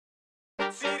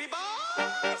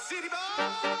City Boy.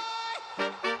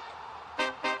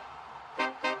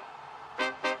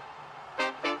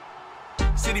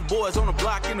 City Boyz on the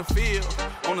block, in the field,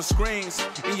 on the screens,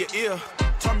 in your ear.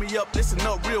 Turn me up, listen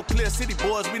up real clear. City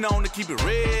Boyz, we known to keep it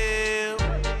real.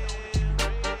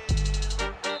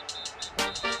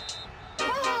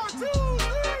 1, 2,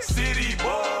 3. City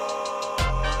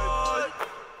Boy.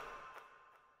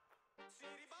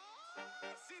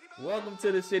 Welcome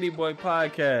to the City Boy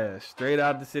Podcast, straight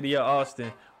out the city of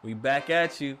Austin. We back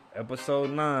at you, episode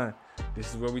 9.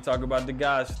 This is where we talk about the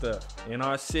God stuff in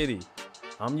our city.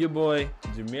 I'm your boy,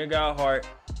 JamirGotHeart.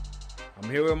 I'm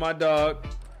here with my dog,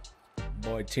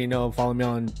 boy Tino. Follow me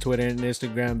on Twitter and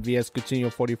Instagram,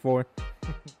 VSCoutinho44.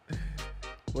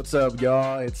 What's up,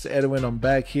 y'all? It's Edwin. I'm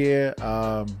back here.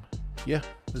 Yeah,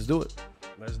 let's do it.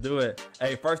 Let's do it.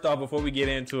 Hey, first off, before we get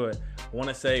into it, I want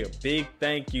to say a big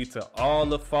thank you to all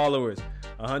the followers.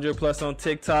 100 plus on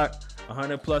TikTok,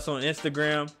 100 plus on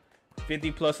Instagram,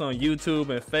 50 plus on YouTube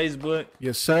and Facebook.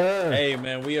 Yes, sir. Hey,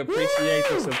 man, we appreciate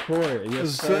the support.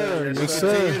 Yes, sir. Yes,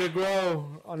 sir. Continue to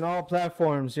grow on all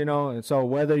platforms, and so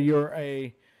whether you're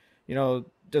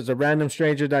just a random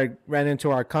stranger that ran into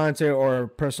our content or a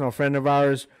personal friend of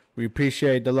ours, we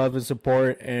appreciate the love and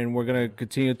support, and we're going to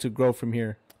continue to grow from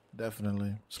here.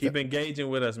 Definitely. Keep engaging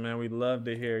with us, man. We love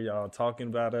to hear y'all talking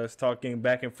about us, talking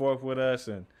back and forth with us,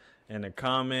 and the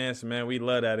comments, man. We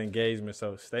love that engagement,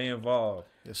 so stay involved.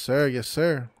 Yes, sir. Yes,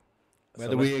 sir.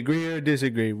 Whether we agree or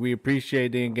disagree, we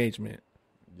appreciate the engagement.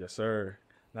 Yes, sir.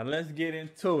 Now let's get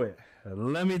into it.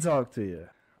 Let me talk to you.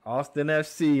 Austin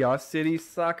FC, our city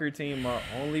soccer team, our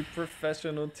only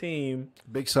professional team.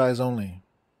 Big size only.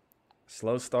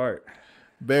 Slow start.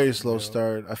 Very slow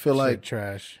start. I feel like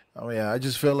trash. Oh, yeah. I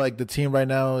just feel like the team right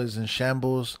now is in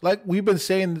shambles. Like we've been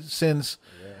saying since,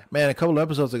 man, a couple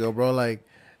episodes ago, bro. Like,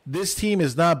 this team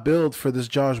is not built for this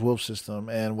Josh Wolf system.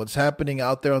 And what's happening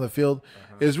out there on the field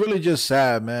is really just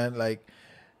sad, man. Like,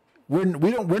 we're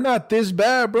not this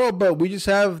bad, bro, but we just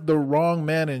have the wrong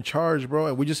man in charge, bro.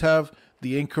 And we just have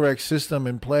the incorrect system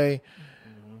in play.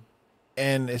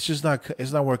 And it's just not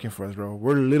working for us, bro.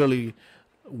 We're literally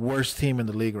worst team in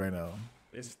the league right now.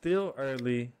 It's still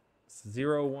early.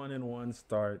 0-1-1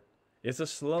 start. It's a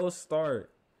slow start,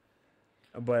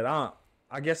 but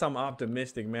I guess I'm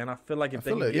optimistic, man. I feel like if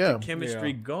they can get the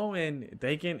chemistry going,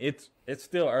 they can. It's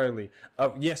still early.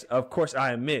 Yes, of course,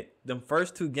 I admit them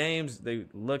first 2 games they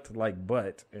looked like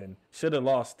butt and should have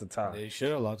lost the tie. They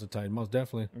should have lost the tie, most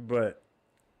definitely. But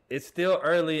it's still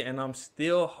early, and I'm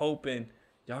still hoping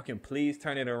y'all can please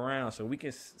turn it around so we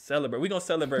can celebrate. We're gonna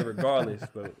celebrate regardless,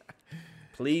 but.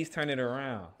 Please turn it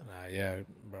around. Yeah,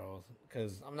 bro.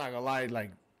 Because I'm not going to lie,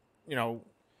 like,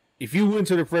 if you went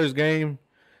to the first game,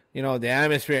 the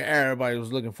atmosphere, everybody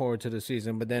was looking forward to the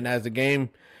season. But then as the game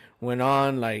went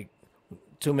on, like,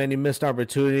 too many missed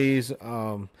opportunities.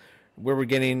 We were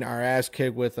getting our ass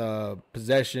kicked with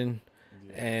possession.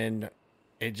 Yeah. And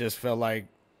it just felt like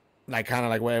kind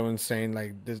of like what everyone's saying,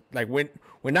 like, this, like we're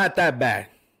not that bad.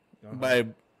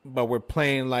 But we're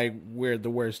playing like we're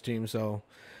the worst team, so...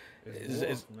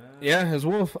 It's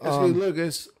Wolf. Look,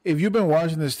 if you've been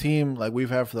watching this team like we've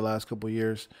had for the last couple of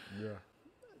years,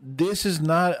 this is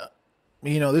not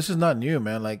new,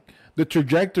 man. Like the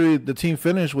trajectory the team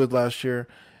finished with last year,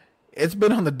 it's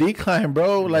been on the decline,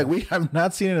 bro. Like we have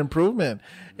not seen an improvement,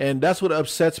 and that's what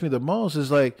upsets me the most. Is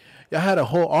like I had a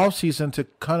whole offseason to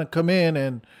kind of come in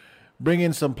and bring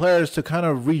in some players to kind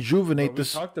of rejuvenate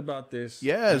this. We talked about this.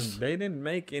 Yes. They didn't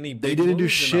make any big They didn't do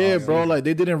moves shit, bro. Like,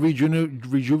 they didn't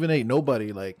rejuvenate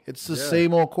nobody. Like, it's the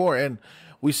same old core. And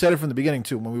we said it from the beginning,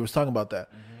 too, when we was talking about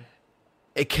that.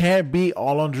 It can't be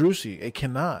all on Drusy. It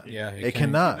cannot. Yeah, it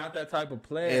cannot. He's not that type of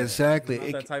player. Exactly.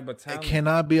 He's not that type of talent. It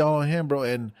cannot be all on him, bro.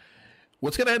 And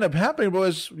what's going to end up happening, bro,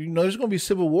 is, there's going to be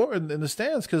civil war in the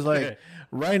stands. Because, like,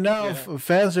 right now,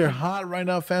 fans are hot. Right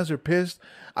now, fans are pissed.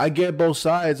 I get both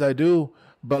sides. I do.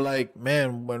 But, like,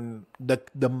 man, when the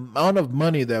amount of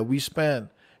money that we spent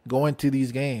going to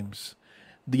these games,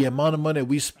 the amount of money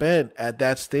we spent at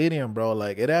that stadium, bro,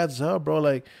 like, it adds up, bro.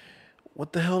 Like,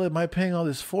 what the hell am I paying all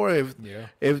this for if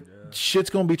shit's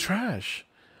going to be trash?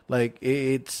 Like,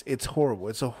 it's horrible.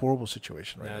 It's a horrible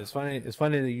situation right now. It's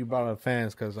funny that you brought up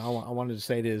fans because I wanted to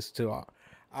say this to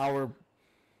our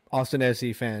Austin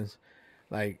SC fans.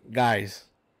 Like, guys,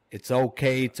 it's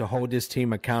okay to hold this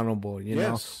team accountable.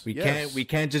 We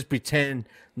can't just pretend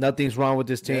nothing's wrong with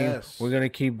this team. Yes. We're gonna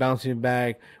keep bouncing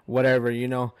back, whatever.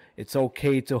 It's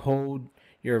okay to hold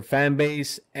your fan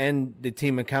base and the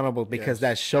team accountable because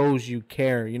that shows you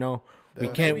care. We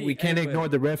can't ignore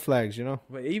the red flags.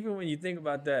 But even when you think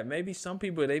about that, maybe some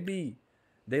people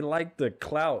they like the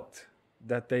clout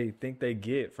that they think they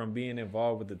get from being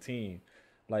involved with the team.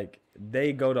 Like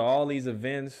they go to all these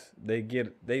events,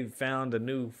 they found a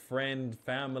new friend,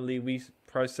 family,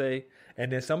 per se,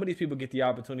 and then some of these people get the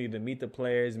opportunity to meet the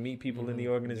players, meet people in the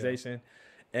organization,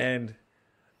 and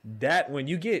that when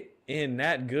you get in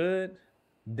that good,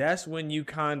 that's when you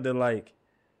kind of like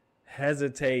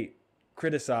hesitate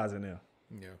criticizing them.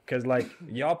 Yeah, because like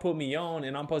y'all put me on,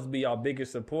 and I'm supposed to be y'all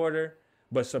biggest supporter.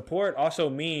 But support also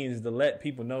means to let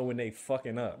people know when they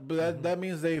fucking up. But that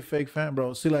means they fake fan,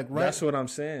 bro. See, like, right, that's what I'm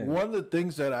saying. One of the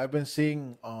things that I've been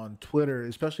seeing on Twitter,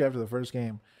 especially after the first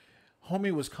game,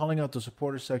 homie was calling out the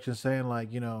supporter section saying,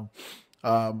 like, you know,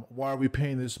 why are we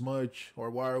paying this much? Or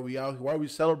why are we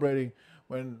celebrating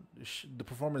when the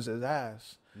performance is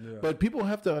ass? Yeah. But people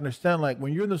have to understand, like,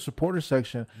 when you're in the supporter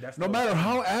section, no matter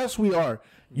how ass we are,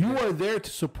 you are there to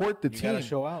support the team. You gotta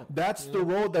show out. That's the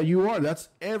role that you are. That's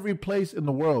every place in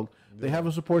the world. They have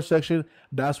a support section.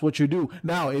 That's what you do.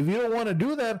 Now, if you don't want to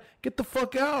do that, get the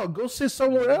fuck out. Go sit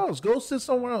somewhere else.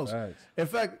 Right. In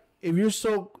fact, if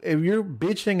you're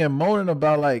bitching and moaning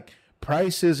about like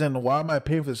prices and why am I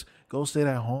paying for this, go sit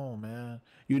at home, man.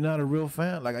 You're not a real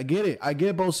fan. Like, I get it. I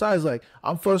get both sides. Like,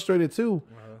 I'm frustrated too.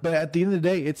 But at the end of the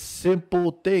day, it's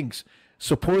simple things.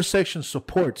 Support section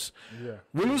supports. Yeah.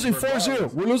 We're losing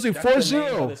 4-0. We're losing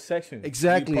 4-0.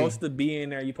 Exactly. You're supposed to be in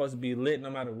there. You're supposed to be lit no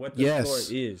matter what the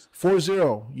score is.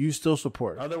 4-0. You still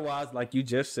support. Otherwise, like you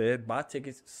just said, buy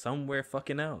tickets somewhere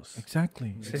fucking else.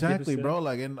 Exactly. Exactly, bro.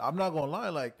 Like, and I'm not going to lie.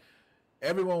 Like,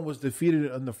 everyone was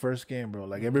defeated in the first game, bro.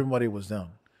 Like, everybody was down.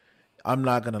 I'm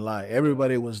not going to lie.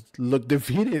 Everybody looked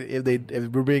defeated if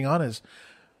we're being honest.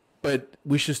 But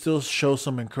we should still show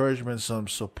some encouragement, some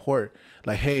support.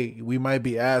 Like, hey, we might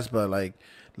be ass, but like,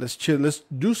 let's chill. Let's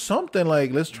do something.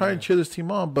 Like, let's try and cheer this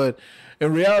team on. But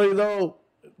in reality, though,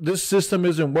 this system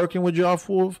isn't working with y'all,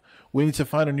 Wolf. We need to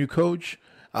find a new coach.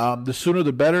 The sooner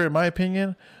the better, in my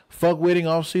opinion. Fuck waiting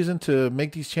off season to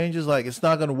make these changes. Like, it's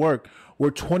not gonna work. We're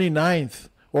 29th,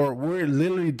 or we're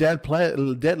literally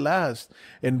dead last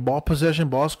in ball possession,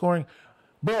 ball scoring.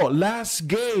 Bro, last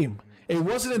game. It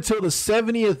wasn't until the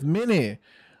 70th minute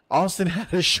Austin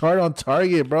had a shot on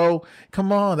target, bro.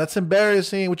 Come on, that's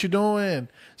embarrassing. What you doing?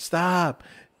 Stop.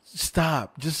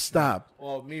 Just stop.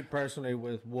 Well, me personally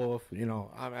with Wolf, you know,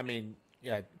 I mean,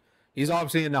 yeah, he's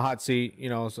obviously in the hot seat. You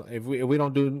know, so if we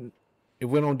don't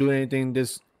do anything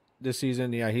this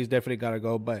season, yeah, he's definitely got to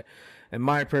go. But in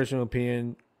my personal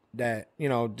opinion, that, you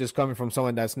know, just coming from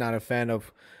someone that's not a fan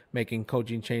of making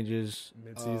coaching changes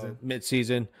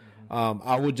mid-season.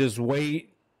 I would just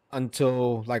wait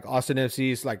until like Austin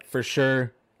FC is like for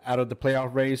sure out of the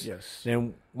playoff race. Yes.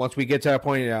 Then once we get to that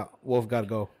point, yeah, Wolf got to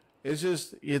go. It's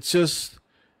just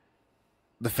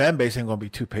the fan base ain't gonna be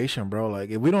too patient, bro.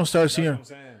 Like, if we don't start seeing, what I'm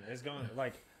saying, it's gonna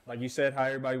like you said, how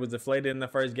everybody was deflated in the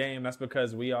first game. That's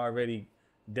because we already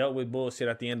dealt with bullshit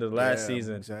at the end of the last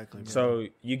season. Exactly. Bro. So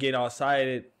you get all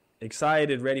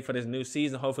excited, ready for this new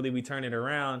season. Hopefully we turn it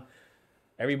around.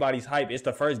 Everybody's hype. It's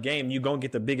the first game. You're going to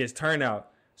get the biggest turnout.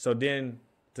 So then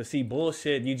to see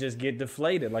bullshit, you just get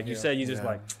deflated. Like you said, you just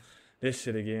like, this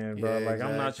shit again, bro. Yeah, like,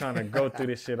 exactly. I'm not trying to go through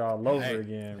this shit all over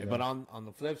again, bro. But on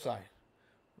the flip side,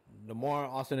 the more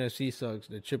Austin FC sucks,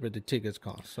 the cheaper the tickets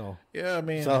cost. So yeah, I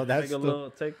mean, so that's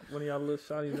take one of y'all little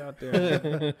shotties out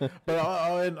there. But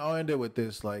I'll end it with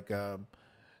this. Like,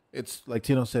 it's like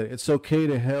Tino said, it's okay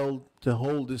to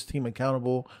hold this team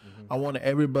accountable. I want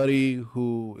everybody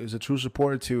who is a true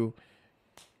supporter to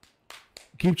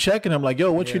keep checking them. Like,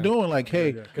 yo, what you doing? Like,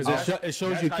 hey, because it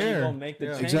shows you care.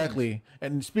 Exactly.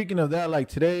 And speaking of that, like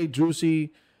today,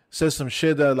 Drusy says some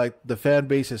shit that like the fan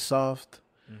base is soft.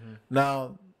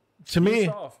 Now, to me,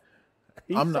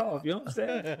 I'm soft. You know what I'm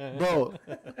saying, bro?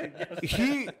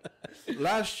 He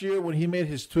last year when he made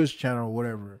his Twitch channel or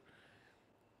whatever,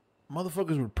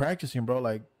 motherfuckers were practicing, bro.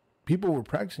 Like, people were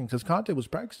practicing because Conte was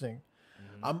practicing.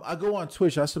 I go on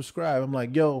Twitch, I subscribe. I'm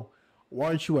like, yo, why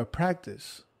aren't you at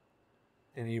practice?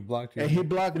 And he blocked you. And he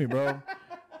blocked me, bro.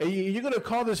 And you're gonna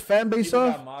call this fan base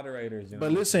off? Got moderators, you know?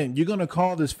 But listen, you're gonna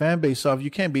call this fan base off.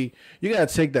 You can't be. You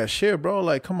gotta take that shit, bro.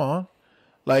 Like, come on.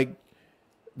 Like,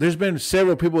 there's been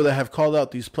several people that have called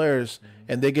out these players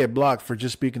and they get blocked for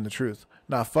just speaking the truth.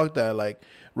 Nah, fuck that. Like,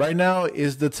 right now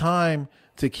is the time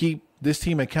to keep this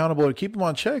team accountable, to keep them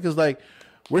on check. Because, like,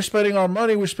 we're spending our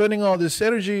money, we're spending all this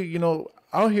energy, you know,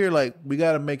 out here. Like, we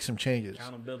got to make some changes.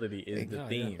 Accountability is the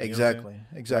theme. Exactly.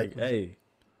 Exactly. Like, hey,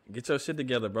 get your shit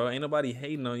together, bro. Ain't nobody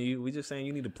hating on you. We just saying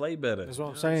you need to play better. That's what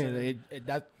I'm saying.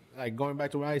 That, like, going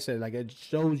back to what I said, like, it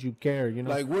shows you care, you know.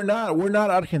 Like, we're not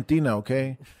Argentina,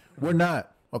 okay? We're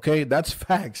not, okay? That's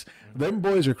facts. Them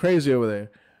boys are crazy over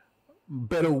there.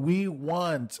 But we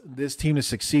want this team to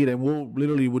succeed, and we'll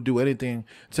do anything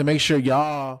to make sure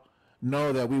y'all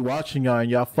know that we watching y'all and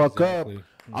y'all fuck up,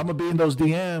 I'm gonna be in those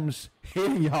DMs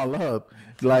hitting y'all up.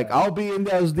 Like I'll be in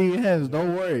those DMs.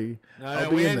 Don't worry.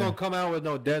 We ain't gonna come out with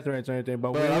no death threats or anything.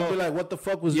 But I'll be like, what the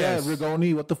fuck was that,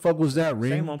 Rigoni? What the fuck was that,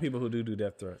 Ring? Shame on people who do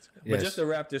death threats. Yes. But just to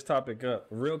wrap this topic up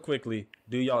real quickly,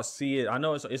 do y'all see it? I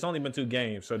know it's only been 2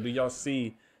 games, so do y'all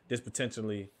see this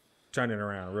potentially turning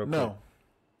around real quick?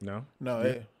 No.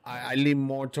 I lean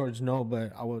more towards no,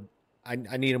 but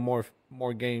I need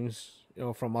more games,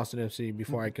 from Austin FC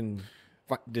before I can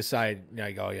decide.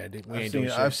 Like, oh yeah, we ain't doing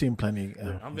shit. I've seen plenty.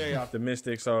 I'm very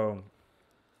optimistic, so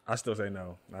I still say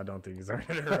no. I don't think he's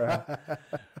turning around.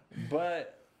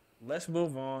 But let's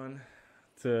move on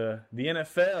to the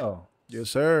NFL.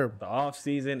 Yes, sir. The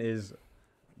offseason is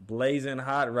blazing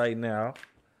hot right now.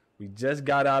 We just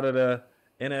got out of the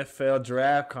NFL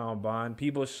draft combine.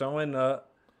 People showing up.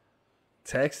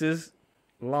 Texas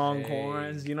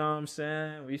Longhorns, you know what I'm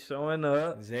saying? We showing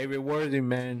up. Xavier Worthy,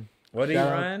 man. What did he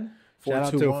run? Shout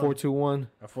out to a 4.21.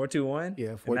 A 4.21? Yeah,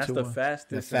 4.21. That's the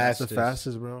fastest. That's the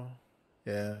fastest, bro.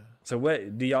 Yeah. So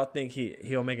what do y'all think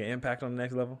he'll make an impact on the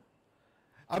next level?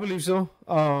 I believe so.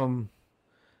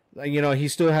 He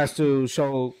still has to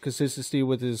show consistency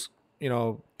with his,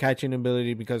 catching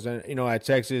ability because at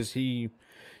Texas he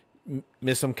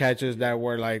missed some catches that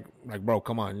were like bro,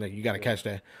 come on, like you got to catch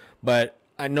that. But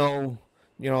I know,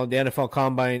 the NFL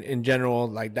Combine in general,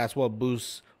 like that's what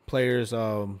boosts players'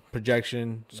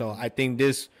 projection. So I think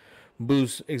this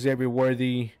boosts Xavier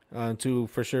Worthy to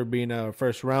for sure being a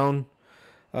first round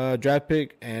draft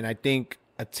pick. And I think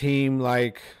a team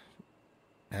like,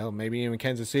 hell, maybe even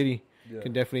Kansas City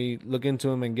can definitely look into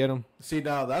him and get him. See,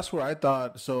 now that's where I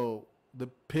thought, so the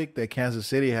pick that Kansas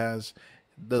City has,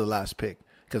 the last pick,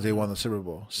 because they won the Super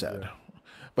Bowl. Sad. Yeah.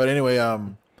 But anyway,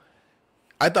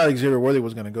 I thought Xavier Worthy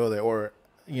was going to go there, or,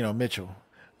 Mitchell.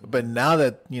 But now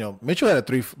that, Mitchell had a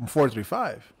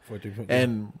 4.35.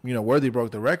 And, Worthy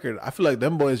broke the record. I feel like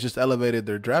them boys just elevated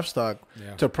their draft stock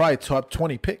to probably top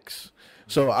 20 picks.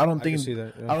 So I don't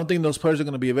think those players are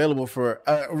going to be available for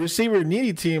a receiver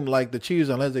needy team like the Chiefs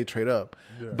unless they trade up.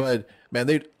 Yeah. But,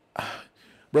 man,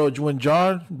 when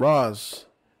John Ross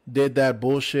did that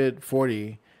bullshit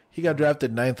 40, he got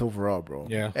drafted 9th overall, bro.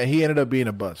 Yeah. And he ended up being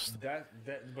a bust.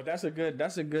 But that's a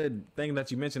good thing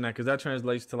that you mentioned that, because that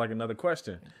translates to like another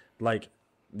question, like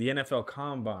the NFL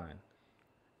Combine.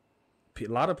 A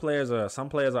lot of players some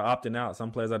players are opting out.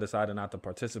 Some players are deciding not to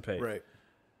participate. Right.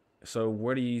 So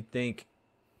where do you think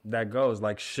that goes?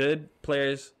 Like, should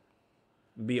players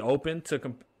be open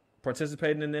to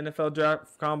participating in the NFL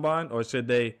draft combine, or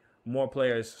should more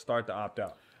players start to opt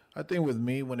out? I think with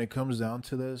me, when it comes down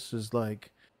to this, is like,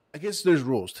 I guess there's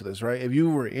rules to this, right? If you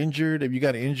were injured, if you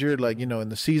got injured, like, in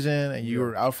the season and you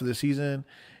were out for the season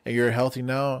and you're healthy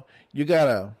now, you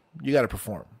gotta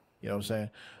perform. You know what I'm saying?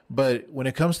 But when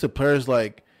it comes to players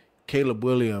like Caleb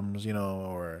Williams,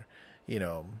 or,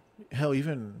 hell,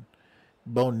 even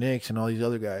Bo Nix and all these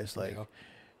other guys, like,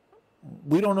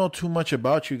 we don't know too much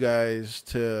about you guys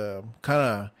to kind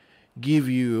of give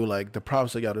you, like, the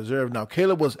props that y'all deserve. Now,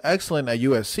 Caleb was excellent at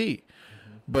USC.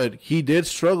 But he did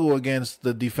struggle against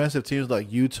the defensive teams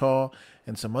like Utah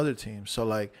and some other teams. So,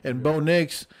 like, and Bo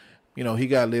Nix, he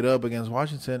got lit up against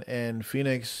Washington, and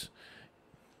Phoenix,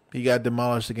 he got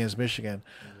demolished against Michigan.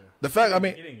 Yeah. The fact, he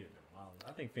didn't get demolished.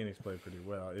 I think Phoenix played pretty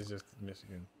well. It's just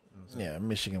Michigan. Yeah,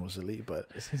 Michigan was elite, but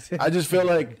I just feel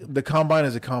like the combine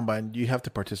is a combine. You have to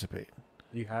participate.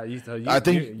 You think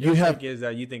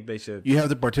they should. You have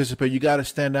to participate. You got to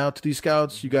stand out to these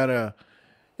scouts. You got to.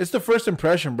 It's the first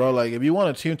impression, bro. Like, if you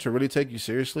want a team to really take you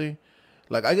seriously,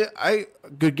 like, I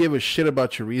could give a shit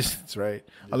about your reasons, right?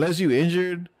 Yeah. Unless you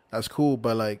injured, that's cool.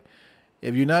 But, like,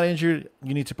 if you're not injured,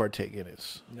 you need to partake in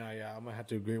this. No, yeah, I'm gonna have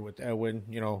to agree with Edwin.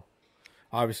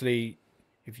 Obviously,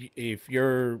 if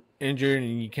you're injured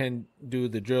and you can't do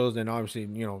the drills, then obviously,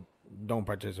 don't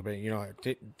participate.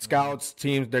 Scouts,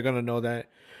 teams, they're gonna know that.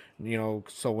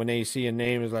 So when they see a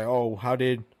name, it's like, oh, how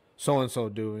did so and so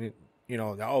do?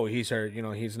 He's hurt,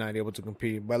 he's not able to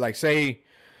compete. But like say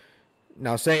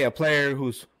a player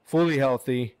who's fully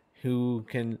healthy, who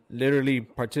can literally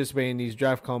participate in these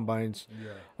draft combines,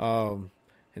 and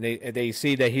they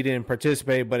see that he didn't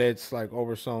participate, but it's like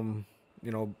over some,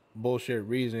 bullshit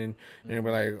reason, and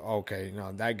we're like, okay,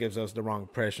 that gives us the wrong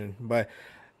impression. But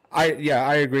I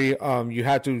agree. You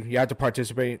have to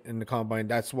participate in the combine.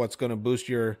 That's what's gonna boost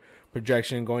your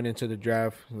projection going into the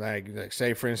draft. Like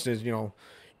say for instance,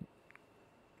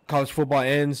 college football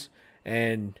ends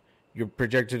and you're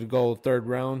projected to go 3rd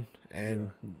round,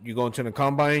 and you go into the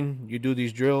combine, you do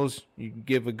these drills, you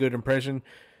give a good impression,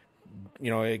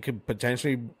 it could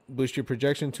potentially boost your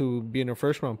projection to being a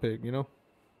 1st round pick.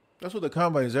 That's what the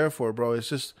combine is there for, bro. It's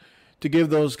just to give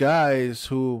those guys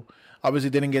who obviously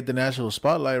didn't get the national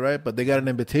spotlight, right? But they got an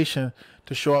invitation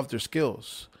to show off their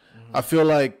skills. Mm-hmm. I feel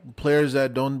like players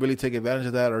that don't really take advantage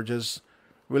of that are just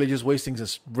wasting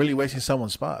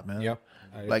someone's spot, man. Yep.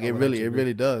 It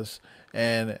really does.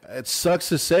 And it sucks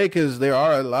to say because there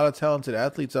are a lot of talented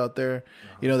athletes out there,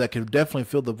 that can definitely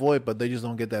fill the void, but they just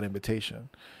don't get that invitation.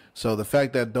 So the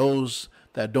fact that those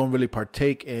that don't really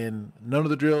partake in none of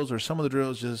the drills or some of the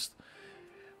drills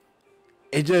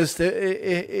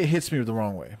it hits me the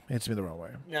wrong way. It hits me the wrong way.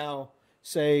 Now,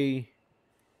 say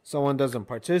someone doesn't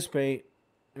participate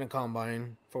in a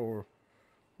combine for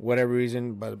whatever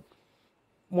reason, but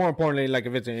more importantly, like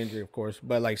if it's an injury, of course,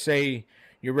 but like say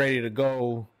you're ready to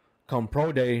go come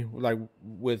pro day, like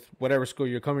with whatever school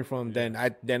you're coming from, then I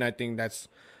think that's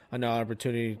another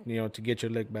opportunity, to get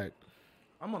your lick back.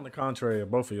 I'm on the contrary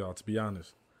of both of y'all, to be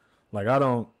honest. Like, I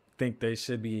don't think they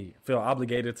should feel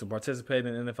obligated to participate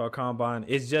in the NFL Combine.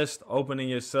 It's just opening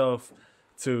yourself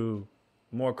to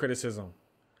more criticism.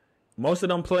 Most of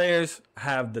them players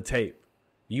have the tape.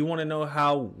 You want to know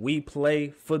how we play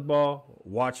football?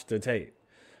 Watch the tape.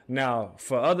 Now,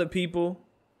 for other people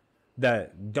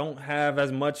that don't have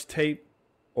as much tape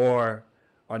or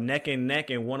are neck and neck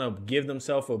and want to give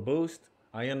themselves a boost,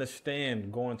 I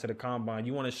understand going to the combine.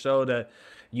 You want to show that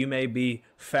you may be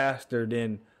faster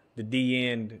than the D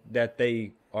end that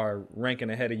they are ranking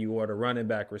ahead of you or the running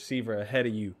back receiver ahead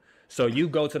of you. So you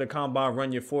go to the combine,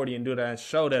 run your 40 and do that and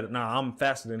show that, I'm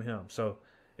faster than him. So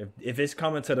if it's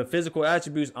coming to the physical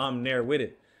attributes, I'm there with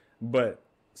it. But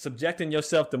subjecting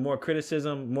yourself to more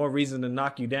criticism, more reason to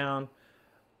knock you down,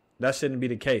 that shouldn't be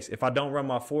the case. If I don't run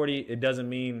my 40, it doesn't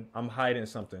mean I'm hiding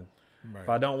something. Right. If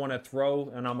I don't want to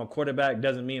throw and I'm a quarterback,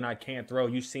 doesn't mean I can't throw.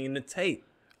 You've seen the tape.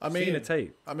 Seen the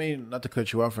tape. I mean, not to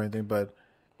cut you off or anything, but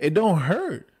it don't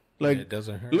hurt. Like, it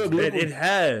doesn't hurt. Look, it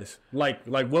has. Like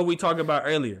what we talked about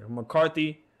earlier.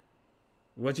 McCarthy,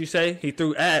 what you say? He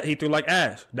threw like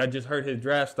ass. That just hurt his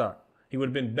draft stock. He would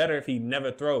have been better if he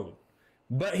never throwed.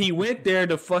 But he went there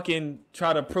to fucking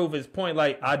try to prove his point.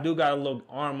 Like, I do got a little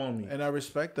arm on me. And I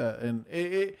respect that. And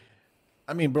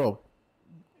I mean, bro,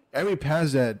 every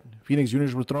pass that Phoenix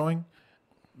Juniors were throwing,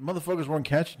 motherfuckers weren't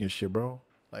catching his shit, bro.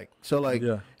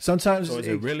 Sometimes. So is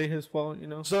it really his fault,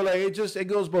 So, it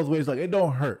goes both ways. Like, it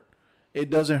don't hurt. It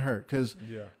doesn't hurt. Because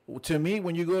to me,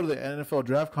 when you go to the NFL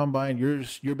Draft Combine,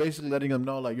 you're basically letting them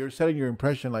know, like, you're setting your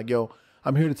impression, like, yo,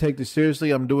 I'm here to take this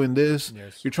seriously. I'm doing this.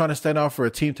 Yes. You're trying to stand out for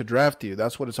a team to draft you.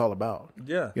 That's what it's all about.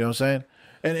 Yeah. You know what I'm saying?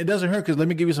 And it doesn't hurt because let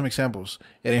me give you some examples.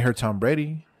 It ain't hurt Tom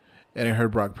Brady. It ain't hurt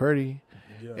Brock Purdy.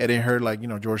 Yeah. It ain't hurt,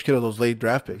 George Kittle, those late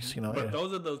draft picks. But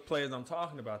those are those players I'm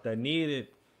talking about that needed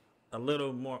a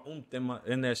little more oomph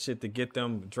in that shit to get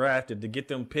them drafted, to get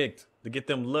them picked, to get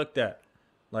them looked at.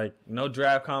 Like, no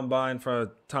draft combine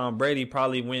for Tom Brady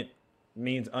probably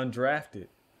means undrafted.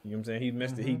 You know what I'm saying? He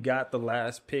missed it. He got the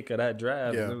last pick of that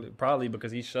draft, probably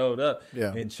because he showed up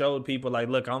and showed people like,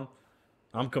 look,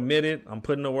 I'm committed. I'm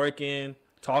putting the work in.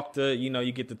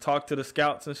 You get to talk to the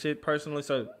scouts and shit personally.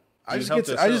 So I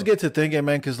just get to thinking,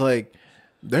 man, because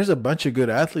there's a bunch of good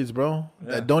athletes, bro,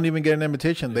 that don't even get an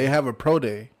invitation. They have a pro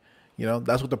day.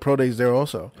 That's what the pro day is there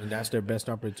also. And that's their best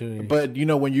opportunity. But,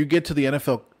 when you get to the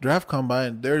NFL Draft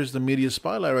Combine, there's the media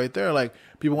spotlight right there. Like,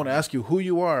 people want to ask you who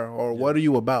you are or what are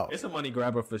you about. It's a money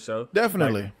grabber for sure.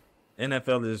 Definitely.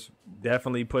 NFL is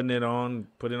definitely putting it on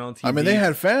TV. I mean, they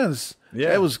had fans.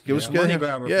 Yeah. It was good. Money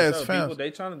grabber for it's sure. fans.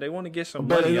 People, they want to get some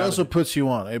but money. But it also puts you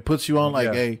on. It puts you on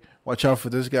like, hey, watch out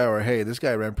for this guy, or hey, this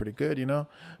guy ran pretty good,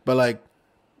 But,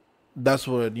 that's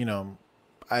what,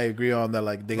 I agree on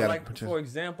that, they got to. For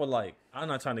example, I'm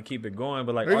not trying to keep it going,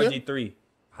 but RG3,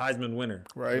 Heisman winner,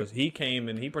 right? He came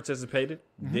and he participated.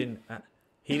 He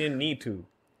didn't need to.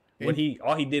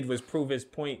 All he did was prove his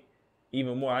point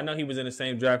even more. I know he was in the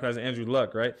same draft as Andrew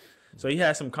Luck, right? So he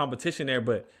had some competition there,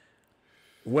 but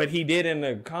what he did in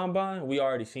the combine, we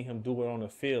already seen him do it on the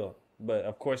field. But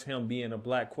of course, him being a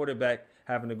black quarterback,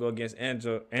 having to go against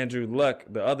Andrew Luck,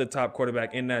 the other top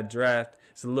quarterback in that draft,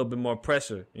 it's a little bit more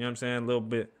pressure. You know what I'm saying? A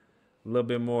little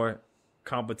bit more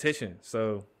competition.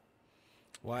 So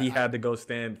he had to go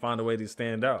find a way to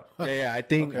stand out. Yeah, I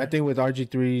think with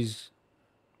RG3's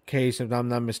case, if I'm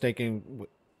not mistaken,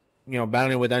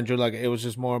 battling with Andrew Luck, it was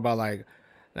just more about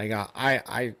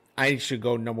I should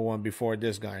go number one before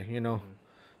this guy,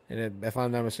 And if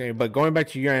I'm not mistaken, but going back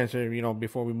to your answer,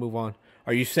 before we move on,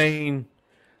 are you saying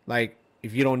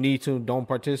if you don't need to, don't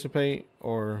participate,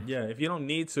 or if you don't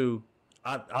need to?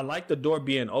 I like the door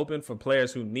being open for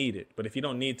players who need it, but if you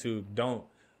don't need to, don't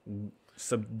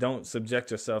subject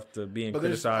yourself to being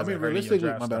criticized. Realistically,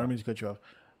 my bad, I don't mean to cut you off.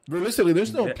 Realistically,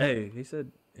 there's no. Hey, he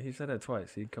said He said that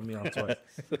twice. He cut me off twice.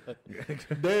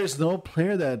 There's no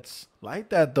player that's like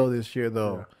that though this year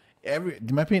though. Yeah. In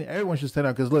my opinion, everyone should stand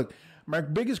out because look, my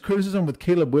biggest criticism with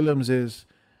Caleb Williams is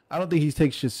I don't think he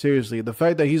takes shit seriously. The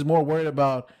fact that he's more worried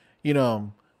about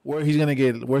where he's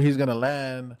gonna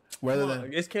land, rather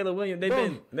than it's Caleb Williams.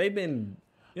 They've been.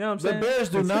 You know what I'm saying? The Bears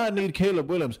do not need Caleb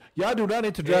Williams. Y'all do not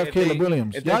need to draft Caleb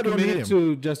Williams. Y'all don't need him.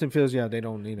 To Justin Fields, they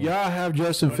don't need him. Y'all have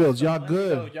Justin Fields. Y'all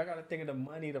good. Y'all got to think of the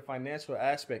money, the financial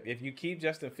aspect. If you keep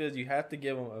Justin Fields, you have to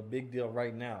give him a big deal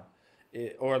right now,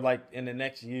 or like in the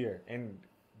next year. And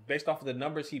based off of the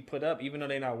numbers he put up, even though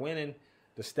they're not winning,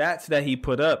 the stats that he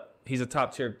put up, he's a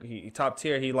top tier.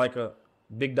 He like a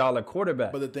big dollar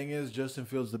quarterback. But the thing is, Justin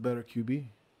Fields the better QB.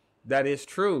 That is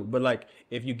true, but like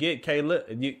if you get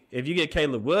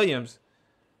Caleb Williams,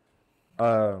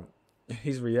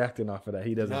 he's reacting off of that.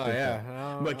 He doesn't.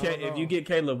 If you get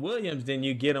Caleb Williams, then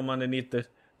you get him underneath the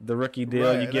rookie deal.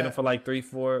 Right, you get him for like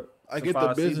 3-4. I get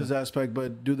the business aspect,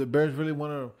 but do the Bears really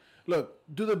want to look?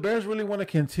 Do the Bears really want to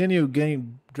continue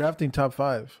drafting top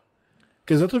 5?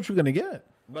 Because that's what you're gonna get.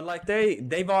 But like they've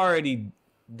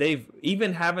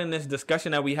even having this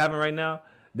discussion that we having right now,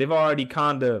 they've already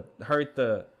kind of hurt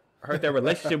their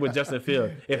relationship with Justin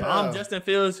Fields. If I'm Justin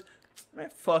Fields,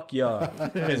 man, fuck y'all.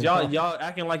 Because y'all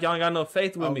acting like y'all ain't got no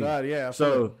faith with me. God, yeah. I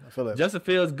feel it. Justin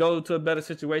Fields go to a better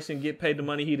situation, get paid the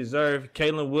money he deserves.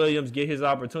 Caleb Williams get his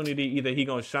opportunity. Either he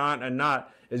gonna shine or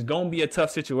not. It's gonna be a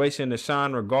tough situation to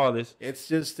shine regardless. It's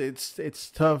just it's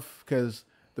tough because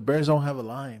the Bears don't have a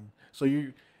line. So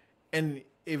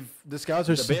if the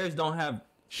scouts are the Bears don't have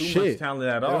too much talent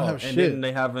at all, and then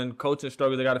they having coaching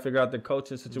struggles. They got to figure out the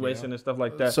coaching situation and stuff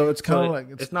like that. So it's kind of like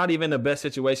it's not even the best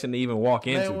situation to even walk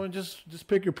into. Well, just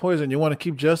pick your poison. You want to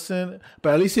keep Justin,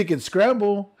 but at least he can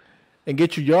scramble and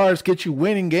get you yards, get you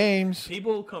winning games.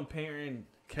 People comparing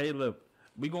Caleb.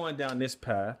 We going down this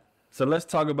path, so let's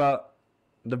talk about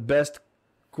the best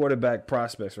quarterback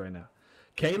prospects right now.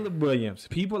 Caleb Williams.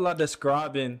 People are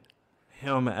describing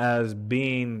him as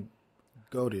being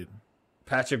goated.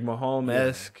 Patrick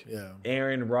Mahomes-esque,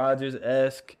 Aaron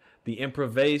Rodgers-esque, the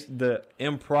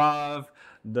improv,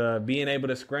 the being able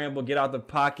to scramble, get out the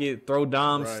pocket, throw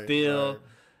doms, steal. Right.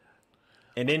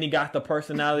 And then he got the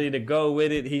personality to go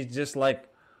with it. He's just like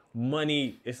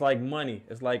money. It's like money.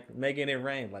 It's like making it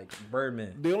rain, like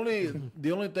Birdman.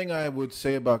 The only thing I would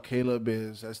say about Caleb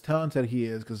is, as talented he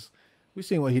is, because we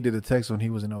seen what he did to Texas when he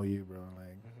was in OU, bro.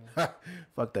 Like,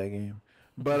 fuck that game.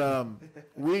 But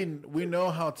we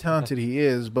know how talented he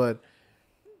is, but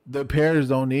the Bears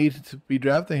don't need to be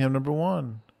drafting him number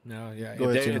 1. No, yeah.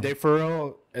 If they're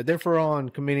for real on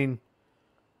committing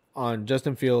on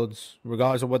Justin Fields,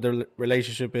 regardless of what their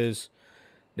relationship is,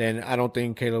 then I don't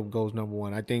think Caleb goes number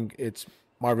 1. I think it's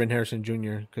Marvin Harrison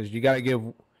Jr. because you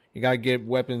gotta get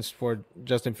weapons for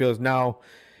Justin Fields. Now,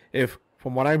 if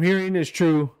from what I'm hearing is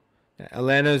true,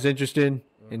 Atlanta is interested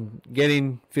in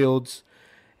getting Fields.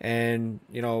 And,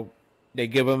 they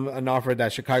give him an offer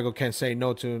that Chicago can't say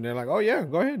no to. And they're like, oh, yeah,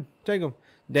 go ahead. Take him.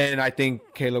 Then I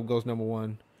think Caleb goes number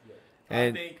 1.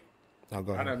 And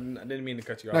go ahead. I didn't mean to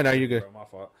cut you off. No, you're good. Bro, my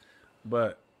fault.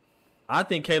 But I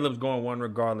think Caleb's going 1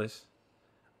 regardless.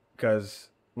 Because,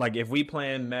 like, if we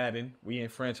playing Madden, we in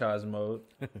franchise mode.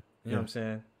 You know what I'm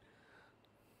saying?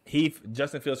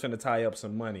 Justin Fields finna tie up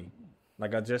some money.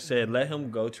 Like I just said, let him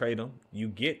go, trade him. You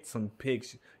get some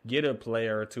picks, get a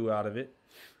player or 2 out of it.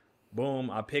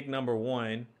 Boom, I pick number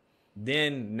 1.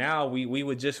 Then now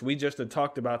we just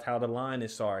talked about how the line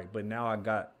is sorry, but now I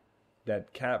got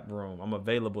that cap room. I'm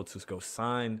available to go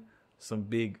sign some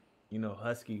big,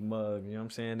 Husky mug, you know what I'm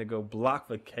saying, to go block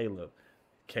for Caleb.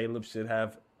 Caleb should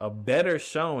have a better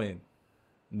showing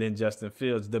than Justin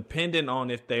Fields, depending on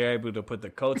if they're able to put the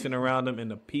coaching around him and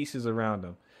the pieces around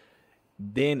him.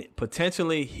 Then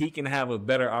potentially he can have a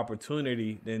better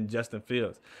opportunity than Justin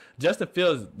Fields. Justin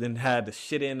Fields then had the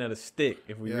shit end of the stick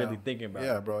if we really thinking about it.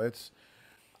 Yeah, bro.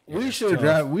 We should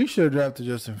have drafted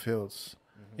Justin Fields.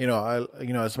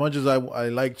 Mm-hmm. As much as I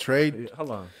like Trey.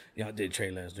 Hold on. Y'all did Trey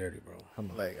Lance dirty, bro.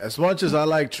 Like as much as I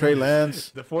like Trey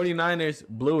Lance, the 49ers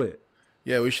blew it.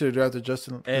 Yeah, we should have drafted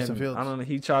Justin Fields. I don't know.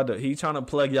 He trying to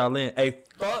plug y'all in. Hey,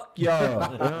 fuck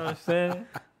y'all. You know what I'm saying?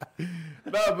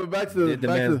 No, but back to the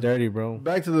man's dirty, bro.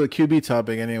 Back to the QB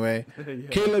topic anyway.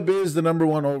 Caleb is the number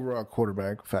 1 overall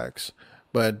quarterback, facts.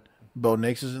 But Bo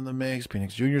Nix is in the mix.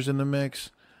 Penix Jr.'s in the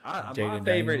mix. My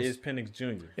favorite is Penix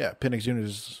Jr. Yeah, Penix Jr.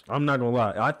 is. I'm not gonna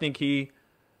lie. I think he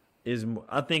is.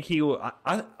 I think he will.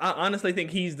 I honestly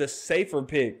think he's the safer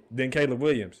pick than Caleb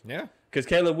Williams. Yeah, because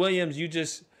Caleb Williams, you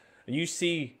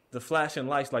see the flashing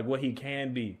lights like what he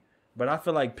can be. But I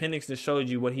feel like Penix just showed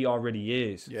you what he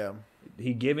already is. Yeah.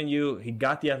 He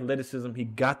got the athleticism, he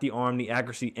got the arm, the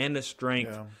accuracy, and the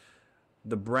strength. Yeah.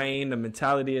 The brain, the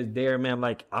mentality is there, man.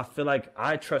 Like, I feel like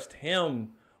I trust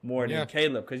him more than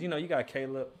Caleb. Because, you got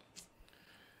Caleb.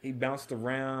 He bounced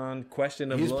around,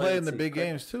 questioned him. He's playing the big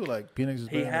games, too. Like, Penix is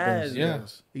playing the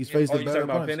games. He's faced the better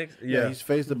opponents. Yeah, he's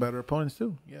faced the better opponents,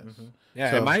 too. Yes. Mm-hmm.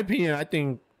 Yeah, so, in my opinion, I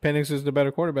think Penix is the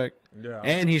better quarterback. Yeah.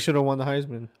 And he should have won the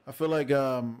Heisman. I feel like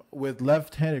with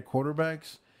left-handed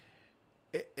quarterbacks,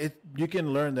 you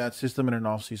can learn that system in an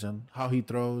offseason, how he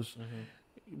throws. Mm-hmm.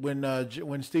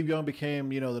 When Steve Young became,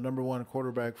 the number one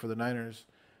quarterback for the Niners,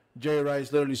 Jerry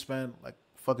Rice literally spent like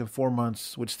fucking 4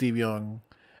 months with Steve Young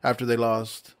after they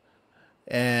lost,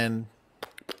 and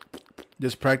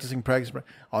just practicing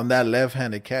on that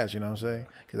left-handed catch. You know what I'm saying?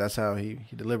 Because that's how he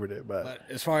delivered it. But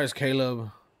as far as Caleb,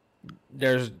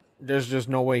 there's just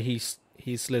no way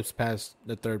he slips past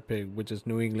the third pick, which is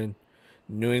New England.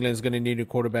 New England's gonna need a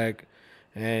quarterback,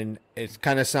 and it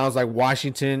kind of sounds like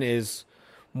Washington is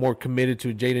more committed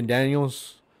to Jaden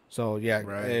Daniels. So yeah,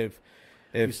 right. if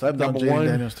he slept on Jaden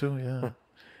Daniels too, yeah.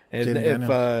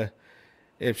 And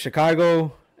if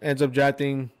Chicago ends up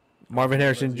drafting Marvin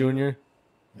Harrison Jr.,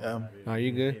 are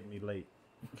you good? Hit me late.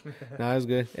 No, that's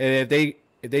good. And if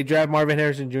they draft Marvin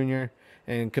Harrison Jr.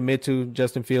 and commit to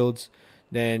Justin Fields,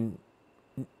 then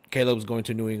Caleb's going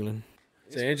to New England.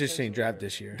 It's an interesting draft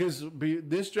this year. Because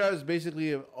this draft is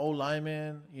basically O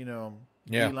lineman, D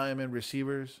lineman,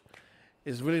 receivers.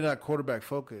 It's really not quarterback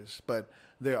focused, but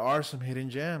there are some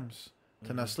hidden gems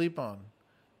to not sleep on.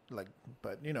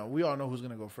 But we all know who's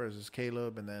going to go first. It's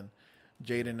Caleb, and then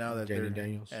Jaden. Now that Jaden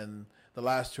Daniels, and the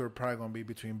last two are probably going to be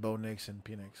between Bo Nix and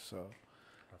Penix. So,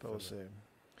 we'll see.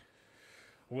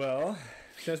 Well,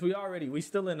 since we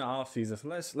still in the off season, so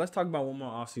let's talk about one more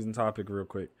off season topic real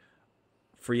quick.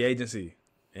 Free agency,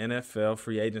 NFL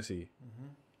free agency. Mm-hmm.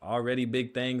 Already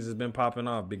big things has been popping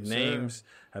off. Big names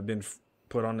have been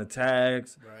put on the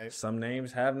tags. Right. Some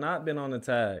names have not been on the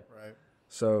tag. Right.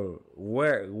 So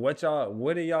what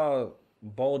are y'all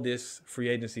boldest free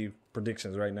agency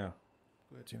predictions right now?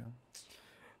 Go ahead,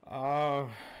 Tino.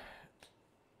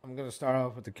 I'm gonna start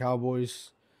off with the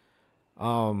Cowboys.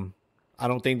 I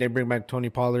don't think they bring back Tony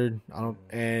Pollard.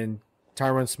 And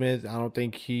Tyron Smith. I don't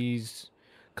think he's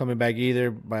coming back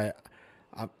either. But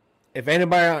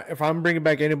if I'm bringing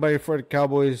back anybody for the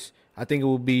Cowboys, I think it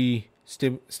will be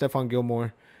Stephon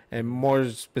Gilmore. And more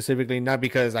specifically, not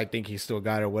because I think he's still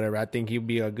got it or whatever. I think he'll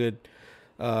be a good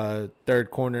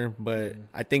third corner. But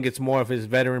I think it's more of his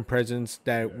veteran presence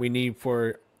that we need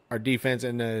for our defense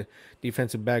and the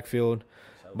defensive backfield.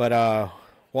 But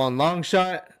one long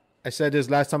shot, I said this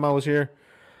last time I was here.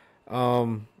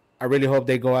 I really hope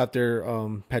they go after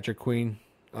Patrick Queen,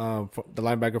 the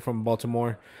linebacker from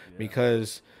Baltimore,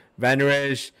 because Van Der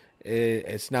Esch,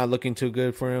 it's not looking too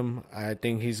good for him. I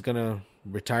think he's going to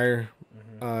retire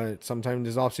sometime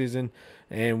this offseason,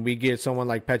 and we get someone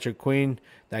like Patrick Queen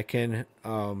that can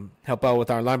help out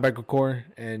with our linebacker core,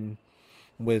 and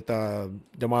with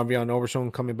DeMarvion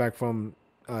Overshown coming back from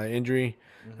injury,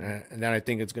 and then I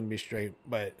think it's going to be straight.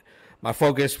 But my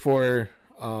focus for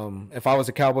if I was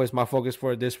the Cowboys, my focus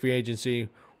for this free agency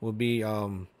will be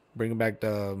bringing back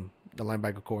the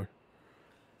linebacker core.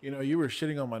 You were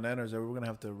shitting on my Niners that we were going to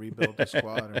have to rebuild the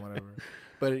squad or whatever.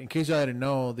 But in case y'all didn't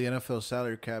know, the NFL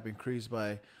salary cap increased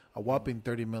by a whopping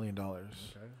 $30 million. Okay,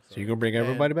 so you're going to bring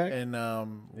everybody back? And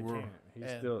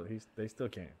they still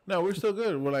can't. No, we're still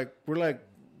good.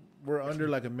 We're under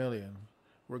like $1 million.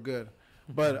 We're good.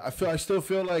 But I still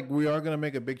feel like we are going to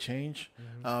make a big change,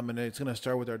 and it's going to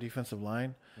start with our defensive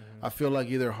line. I feel like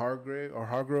either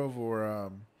Hargrove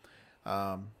or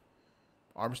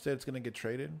Armstead's going to get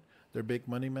traded. They're big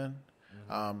money men.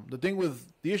 The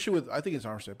issue with I think it's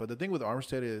Armstead, but the thing with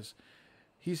Armstead is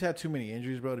he's had too many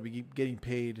injuries, bro, to be getting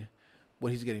paid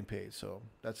what he's getting paid. So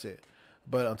that's it.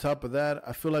 But on top of that,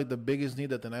 I feel like the biggest need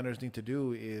that the Niners need to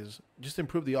do is just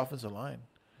improve the offensive line.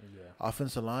 Yeah.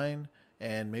 Offensive line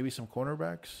and maybe some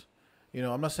cornerbacks.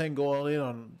 I'm not saying go all in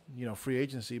on, free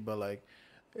agency, but like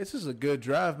this is a good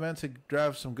draft, man, to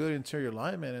draft some good interior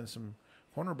linemen and some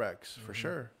cornerbacks for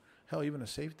sure. Hell, even a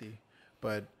safety.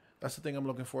 But that's the thing I'm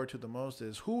looking forward to the most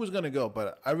is who is going to go.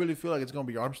 But I really feel like it's going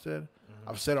to be Armstead.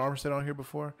 I've said Armstead on here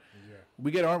before. Yeah.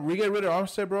 We get rid of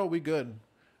Armstead, bro, we good.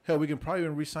 Hell, we can probably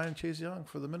even re-sign Chase Young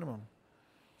for the minimum.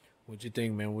 What you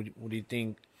think, man? What do you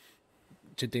think?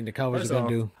 What you think the Cowboys are going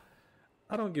to do?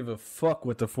 I don't give a fuck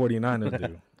what the 49ers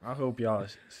do. I hope y'all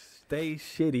stay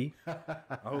shitty.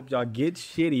 I hope y'all get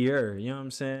shittier. You know what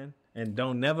I'm saying? And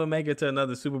don't never make it to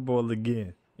another Super Bowl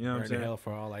again. You know what I'm saying? Hell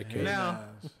for all I care. Now,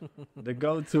 the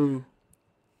go-to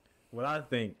what I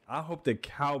think, I hope the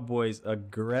Cowboys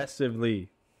aggressively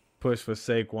push for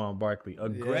Saquon Barkley.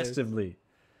 Aggressively. Yes.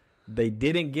 They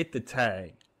didn't get the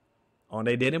tag.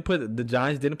 The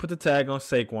Giants didn't put the tag on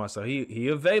Saquon, so he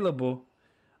available.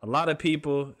 A lot of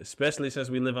people, especially since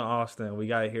we live in Austin, we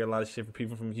gotta hear a lot of shit from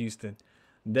people from Houston.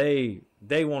 They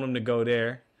want him to go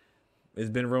there. It's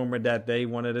been rumored that they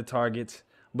one of the targets.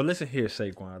 But listen here,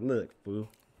 Saquon. Look, fool.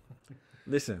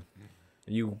 Listen,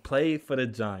 you played for the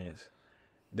Giants.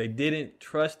 They didn't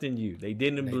trust in you. They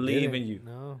didn't believe in you.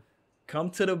 No. Come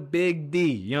to the Big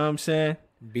D. You know what I'm saying?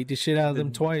 Beat the shit out of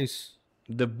them twice.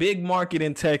 The big market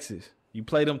in Texas. You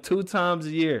play them 2 times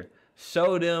a year.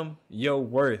 Show them your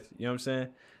worth. You know what I'm saying?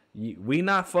 We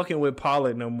not fucking with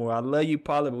Pollard no more. I love you,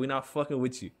 Pollard, but we not fucking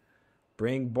with you.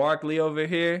 Bring Barkley over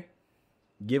here.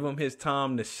 Give him his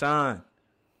time to shine.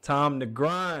 Time to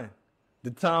grind.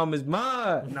 The time is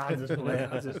mine. Nah, I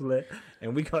just let.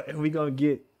 And we gonna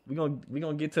get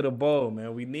to the bowl,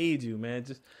 man. We need you, man.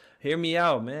 Just hear me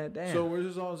out, man. Damn. So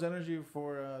where's all his energy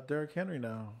for Derrick Henry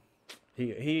now?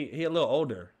 He a little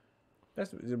older.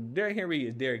 Derrick Henry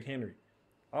is Derrick Henry.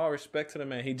 All respect to the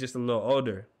man. He just a little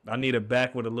older. I need a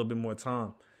back with a little bit more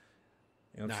time.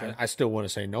 You know what I'm saying? I still want to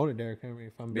say no to Derrick Henry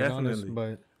if I'm being honest.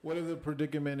 But what if the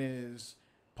predicament is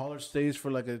Pollard stays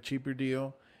for like a cheaper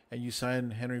deal and you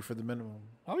sign Henry for the minimum?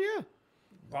 Oh yeah,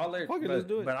 Pollard. Let's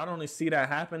do it. But I don't see that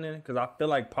happening because I feel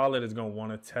like Pollard is gonna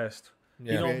want to test.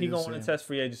 Yeah. He gonna want to test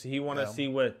free agency. He want to see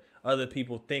what other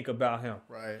people think about him.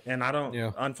 Right. And I don't.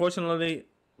 Yeah. Unfortunately,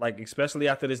 like especially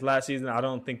after this last season, I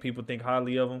don't think people think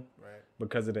highly of him. Right.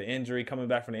 Because of the injury, coming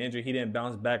back from the injury, he didn't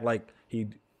bounce back like he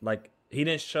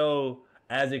didn't show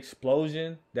as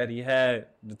explosion that he had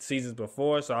the seasons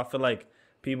before. So I feel like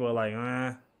people are like,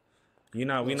 we're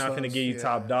not gonna give you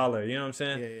top dollar. You know what I'm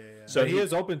saying? Yeah. So he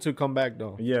is open to come back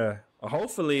though. Yeah,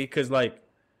 hopefully, because like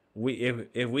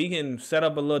if we can set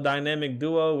up a little dynamic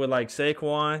duo with like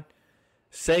Saquon,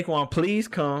 please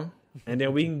come, and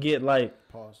then we can get like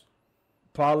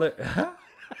Pollard.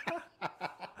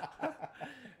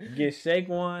 Get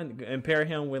Saquon and pair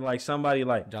him with like somebody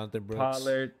like Jonathan Brooks,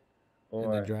 Pollard, or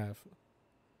in the draft.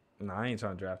 No, I ain't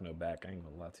trying to draft no back. I ain't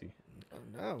gonna lie to you.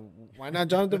 No, why not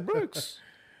Jonathan Brooks?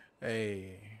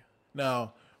 Hey,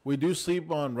 now we do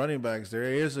sleep on running backs. There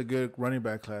is a good running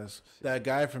back class. That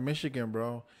guy from Michigan,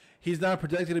 bro. He's not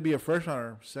projected to be a first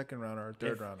rounder, second rounder, or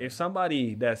third rounder. If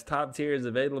somebody that's top tier is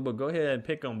available, go ahead and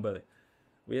pick them. But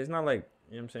it's not like,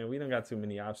 you know what I'm saying, we don't got too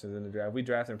many options in the draft. We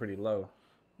drafting pretty low.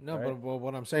 No, right? but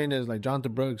what I'm saying is like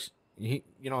Jonathan Brooks.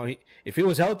 If he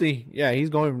was healthy,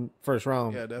 he's going first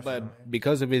round. Yeah, definitely. But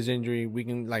because of his injury, we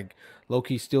can like low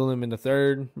key steal him in the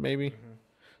third, maybe. Mm-hmm.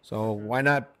 So why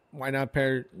not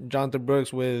pair Jonathan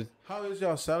Brooks with? How is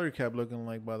y'all salary cap looking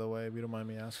like, by the way? If you don't mind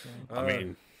me asking. I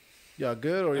mean, y'all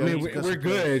good or? We're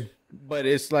good, but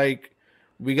it's like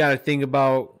we got to think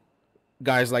about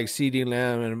guys like CeeDee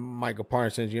Lamb and Micah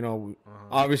Parsons.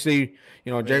 Obviously,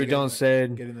 Jerry Jones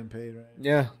said getting them paid, right?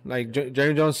 Yeah, like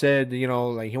Jerry Jones said,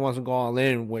 like he wants to go all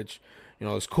in, which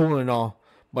is cool and all,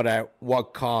 but at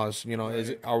what cost?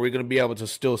 Are we going to be able to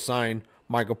still sign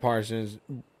Micah Parsons,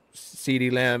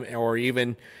 CeeDee Lamb, or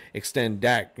even extend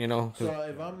Dak? So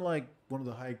if I'm like one of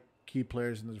the high key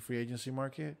players in the free agency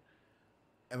market,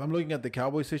 if I'm looking at the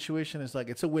Cowboys situation, it's like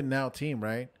it's a win now team,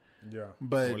 right? Yeah,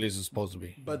 but or at least it's supposed to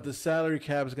be. But the salary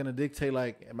cap is going to dictate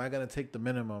like, am I going to take the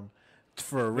minimum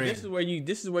for a ring? This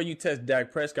is where you test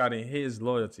Dak Prescott and his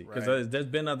loyalty, because there's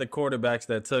been other quarterbacks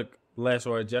that took less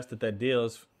or adjusted their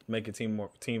deals to make it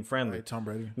more team friendly. Right, Tom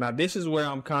Brady. Now this is where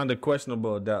I'm kind of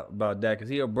questionable about Dak, because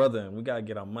he a brother and we gotta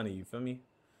get our money. You feel me?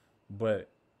 But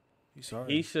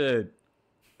he should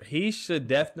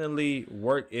definitely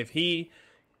work if he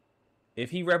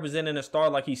representing a star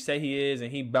like he say he is,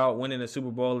 and he about winning a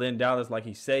Super Bowl in Dallas like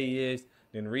he say he is,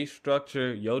 then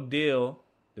restructure your deal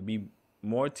to be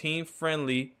more team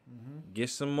friendly. Mm-hmm. Get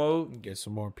some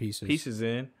more pieces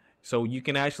in, so you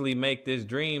can actually make this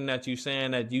dream that you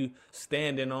saying that you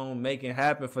standing on making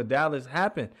happen for Dallas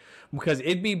happen, because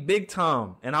it'd be big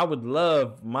time. And I would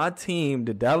love my team,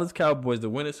 the Dallas Cowboys, to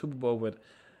win a Super Bowl with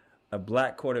a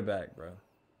black quarterback, bro.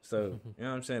 So, you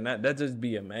know what I'm saying? That just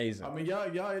be amazing. I mean,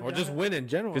 y'all or just win in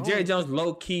general. Because Jerry Jones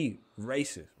low key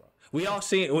racist, bro. We all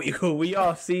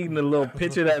seen the little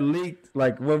picture that leaked,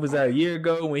 like what was that, a year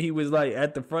ago, when he was like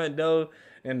at the front door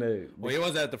and he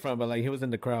was at the front, but like he was in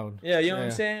the crowd. Yeah, you know what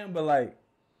I'm saying? But like,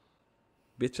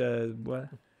 bitch ass boy.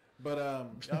 But I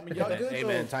mean, y'all good though. Hey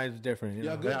man, times different.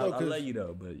 Y'all good though. I love you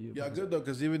though, but y'all good though,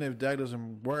 because even if Dak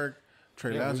doesn't work,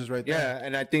 Trey Lance is right there. Yeah,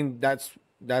 and I think that's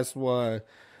what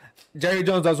Jerry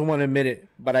Jones doesn't want to admit it,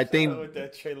 but I think with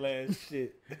that Trey Lance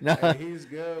shit. No, hey, he's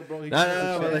good, bro.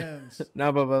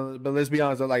 But let's be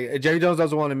honest. Like Jerry Jones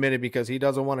doesn't want to admit it because he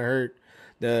doesn't want to hurt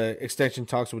the extension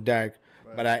talks with Dak.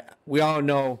 Right. But we all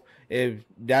know if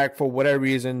Dak for whatever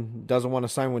reason doesn't want to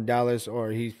sign with Dallas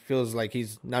or he feels like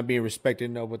he's not being respected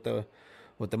enough with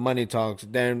the money talks,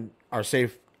 then our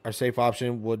safe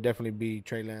option will definitely be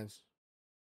Trey Lance.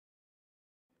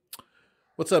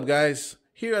 What's up, guys?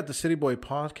 Here at the City Boyz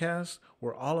Podcast,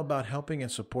 we're all about helping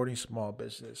and supporting small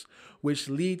business, which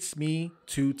leads me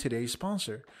to today's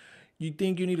sponsor. You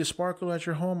think you need a sparkler at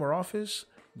your home or office?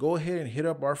 Go ahead and hit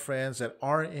up our friends at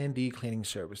R&D Cleaning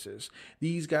Services.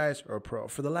 These guys are pro.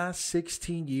 For the last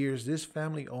 16 years, this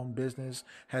family-owned business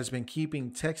has been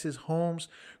keeping Texas homes,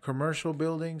 commercial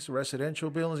buildings, residential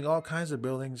buildings, all kinds of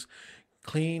buildings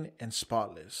clean and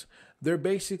spotless. They're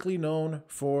basically known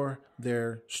for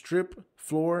their strip,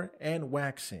 floor, and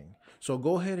waxing. So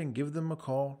go ahead and give them a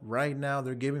call right now.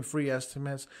 They're giving free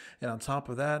estimates. And on top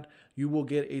of that, you will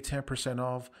get a 10%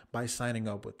 off by signing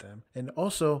up with them. And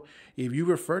also, if you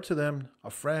refer to them,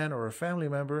 a friend or a family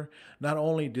member, not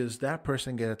only does that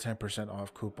person get a 10%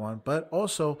 off coupon, but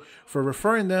also for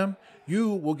referring them, you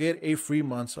will get a free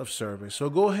month of service. So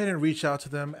go ahead and reach out to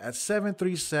them at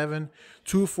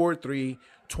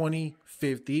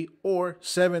 737-243-2050 or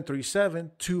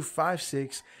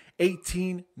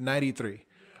 737-256-1893.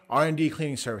 R&D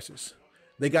Cleaning Services.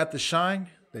 They got the shine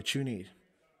that you need.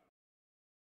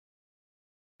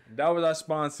 That was our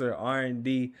sponsor,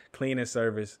 R&D Cleaning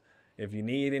Service. If you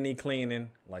need any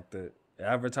cleaning, like the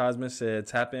advertisement said,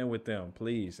 tap in with them,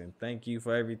 please. And thank you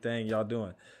for everything y'all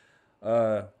doing.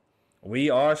 We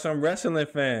are some wrestling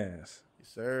fans. Yes,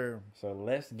 sir. So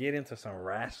let's get into some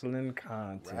wrestling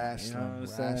content. Wrestling.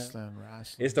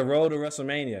 It's the road to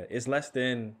WrestleMania. It's less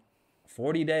than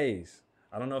 40 days.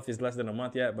 I don't know if it's less than a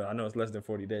month yet, but I know it's less than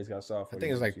 40 days. I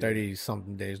think it's like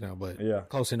 30-something days now, but yeah,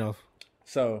 close enough.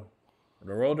 So,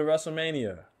 the road to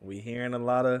WrestleMania. We hearing a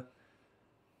lot of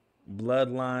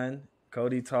Bloodline,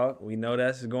 Cody talk. We know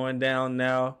that's going down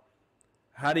now.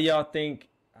 What do y'all think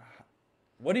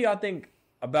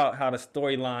about how the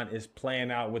storyline is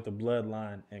playing out with the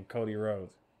Bloodline and Cody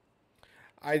Rhodes?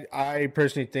 I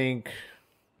personally think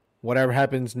whatever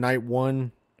happens night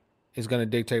 1 is going to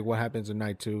dictate what happens in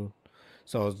night 2.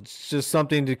 So it's just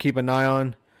something to keep an eye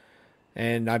on.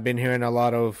 And I've been hearing a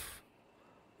lot of,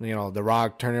 The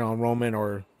Rock turning on Roman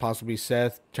or possibly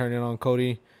Seth turning on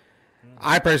Cody. Mm-hmm.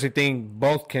 I personally think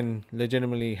both can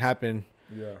legitimately happen.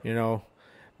 Yeah.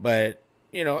 But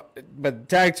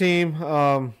tag team,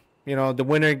 the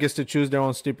winner gets to choose their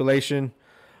own stipulation.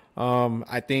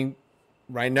 I think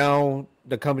right now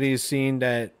the company is seeing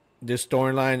that this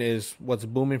storyline is what's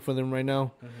booming for them right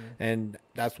now. Mm-hmm. And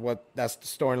that's the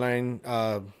storyline,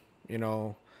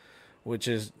 which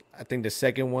is, I think the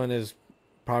second one is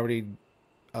probably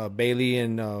Bailey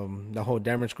and the whole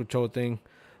damage control thing.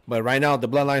 But right now, the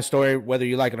Bloodline story, whether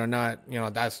you like it or not,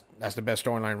 that's the best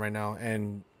storyline right now.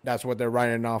 And that's what they're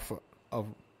writing off of,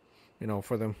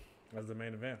 for them. That's the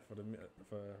main event for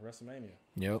WrestleMania.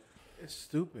 Yep. It's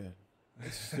stupid.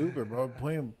 It's stupid, bro.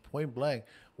 Point blank.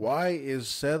 Why is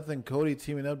Seth and Cody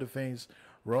teaming up to face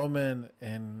Roman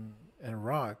and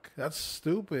Rock? That's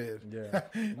stupid. Yeah,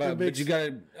 but you got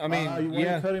to. I mean,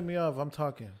 you're cutting me off. I'm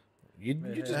talking. You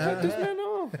just cut this man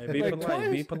off. Hey, be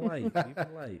polite. Be polite.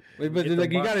 But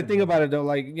you got to think about it though.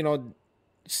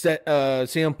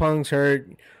 CM Punk's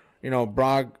hurt.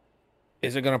 Brock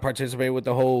isn't going to participate with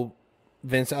the whole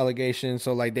Vince allegation,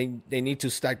 so they need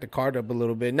to stack the card up a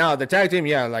little bit. Now the tag team,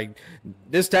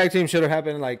 this tag team should have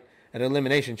happened at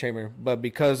Elimination Chamber, but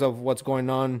because of what's going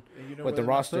on with the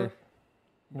roster,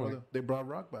 they brought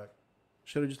Rock back.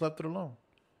 Should have just left it alone.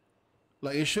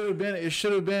 It should have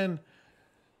been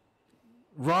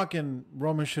Rock and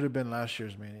Roman should have been last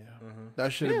year's Mania. Mm-hmm.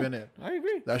 That should have been it. I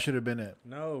agree. That should have been it.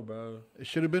 No, bro. It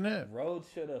should have been it. Rhodes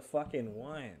should have fucking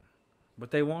won.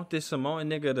 But they want this Samoan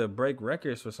nigga to break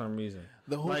records for some reason.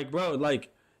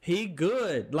 He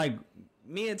good.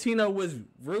 Me and Tino was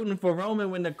rooting for Roman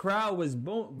when the crowd was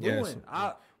booing. Yes.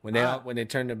 When they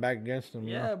turned their back against him.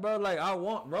 Yeah, bro. I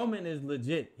want Roman is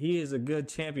legit. He is a good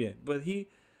champion. But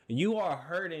you are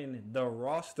hurting the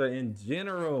roster in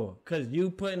general because you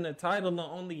putting the title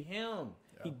on only him.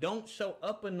 Yeah. He don't show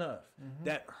up enough. Mm-hmm.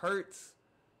 That hurts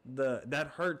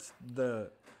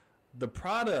the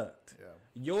product. Yeah.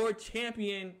 Your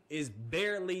champion is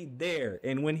barely there.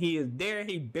 And when he is there,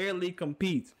 he barely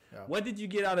competes. Yeah. What did you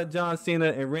get out of John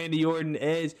Cena and Randy Orton,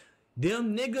 Edge?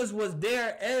 Them niggas was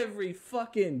there every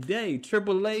fucking day.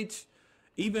 Triple H,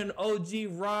 even OG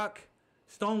Rock,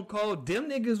 Stone Cold, them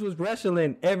niggas was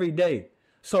wrestling every day.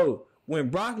 So when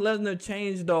Brock Lesnar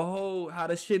changed the whole how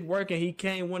the shit work and he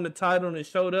came, won the title and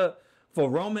showed up, for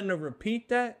Roman to repeat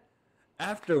that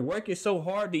after working so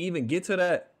hard to even get to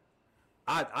that,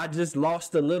 I just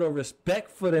lost a little respect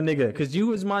for the nigga, because you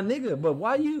was my nigga. But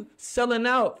why you selling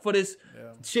out for this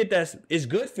shit is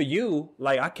good for you?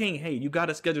 Like, I can't hate. You got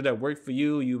a schedule that works for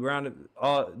you. You around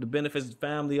all the benefits of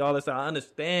family, all this. I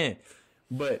understand.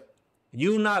 But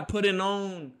you not putting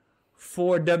on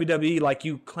for WWE like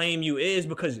you claim you is,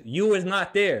 because you is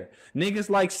not there. Niggas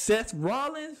like Seth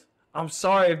Rollins, I'm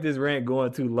sorry if this rant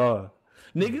going too long.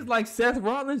 Niggas like Seth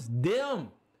Rollins,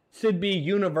 them should be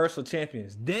universal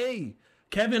champions.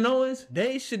 Kevin Owens,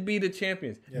 they should be the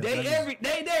champions. Yeah, they there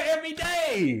every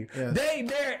day. Yes. They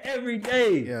there every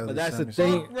day. Yeah, but that's the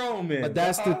thing. Roman. But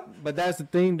that's the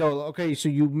thing though. Okay, so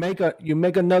you make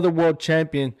another world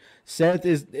champion. Seth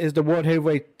is the world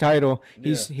heavyweight title.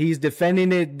 He's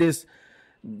defending it.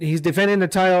 He's defending the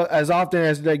title as often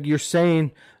as like you're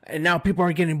saying, and now people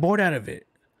are getting bored out of it.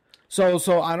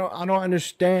 So I don't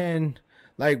understand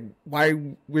like why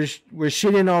we're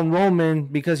shitting on Roman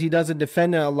because he doesn't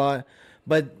defend it a lot.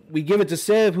 But we give it to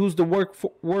Seth, who's the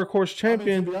workhorse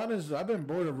champion. I mean, to be honest, I've been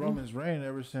bored of Roman's reign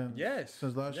ever since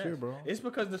last year, bro. It's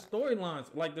because the storylines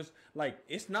like this, like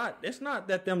it's not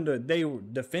that they were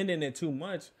defending it too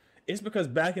much. It's because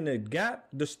back in the gap,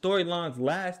 the storylines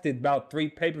lasted about 3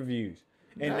 pay-per-views,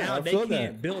 and now they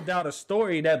can't build out a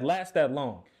story that lasts that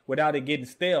long without it getting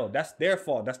stale. That's their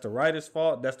fault. That's the writer's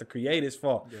fault. That's the creator's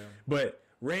fault. Yeah. But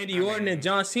Randy Orton and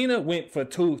John Cena went for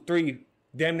 2-3,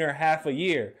 damn near half a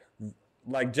year.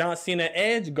 Like John Cena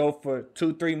Edge go for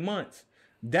 2-3 months.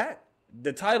 That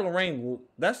the title reign,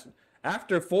 that's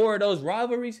after 4 of those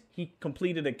rivalries, he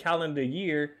completed a calendar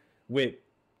year with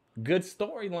good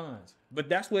storylines. But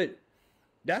that's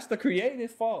the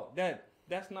creator's fault.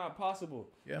 That's not possible.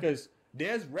 Because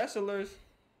there's wrestlers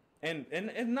and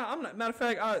not, I'm not, matter of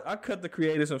fact, I cut the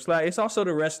creators some slack. It's also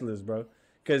the wrestlers, bro.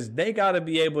 Because they gotta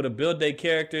be able to build their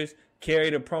characters, carry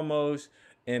the promos,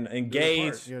 and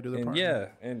engage. Do the part.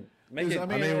 And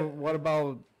what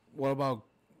about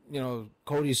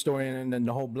Cody's story and then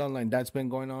the whole bloodline that's been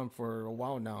going on for a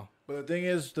while now. But the thing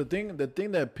is, the thing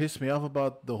that pissed me off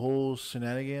about the whole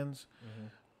shenanigans,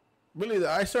 really,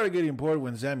 I started getting bored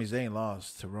when Sami Zayn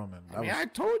lost to Roman. I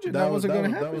told you that wasn't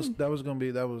going to happen.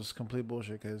 That was complete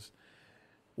bullshit because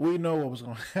we know what was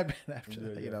going to happen after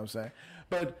that. You know what I'm saying?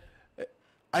 But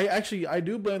I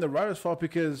do blame the writer's fault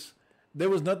because there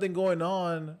was nothing going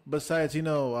on besides,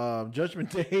 Judgment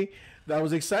Day that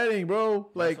was exciting, bro.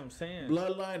 Like, that's what I'm saying.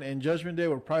 Bloodline and Judgment Day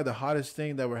were probably the hottest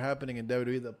thing that were happening in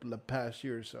WWE the past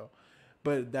year or so.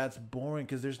 But that's boring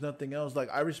because there's nothing else. Like,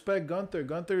 I respect Gunther.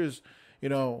 Gunther's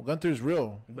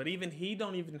real. But even he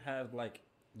don't even have, like,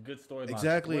 good storylines.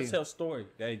 Exactly. What's his story?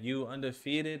 That you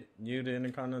undefeated, you the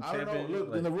Intercontinental Champion? I don't know.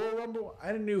 Look, in the Royal Rumble,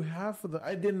 I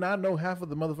did not know half of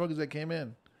the motherfuckers that came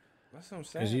in. That's what I'm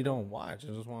saying. Because you don't watch.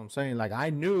 That's what I'm saying. Like, I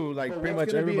knew, like, pretty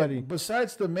much everybody.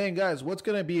 Besides the main guys, what's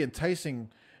going to be enticing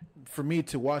for me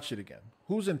to watch it again?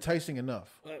 Who's enticing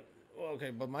enough?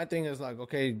 Okay, but my thing is, like,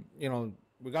 okay,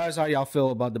 regardless how y'all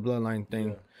feel about the Bloodline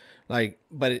thing,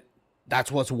 but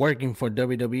that's what's working for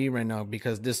WWE right now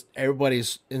because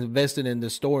everybody's invested in the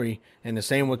story. And the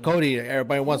same with Cody.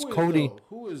 Everybody wants Cody.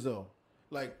 Who is, though?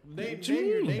 Like, name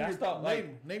your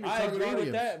I agree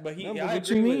with that, but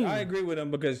I agree with him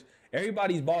because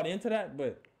everybody's bought into that,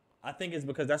 but I think it's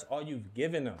because that's all you've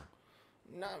given them.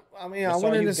 No, I mean, I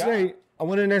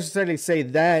wouldn't necessarily say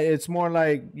that. It's more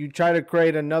like you try to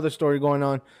create another story going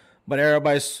on, but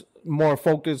everybody's more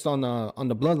focused on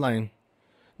the bloodline.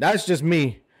 That's just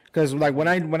me, because like when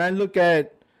I look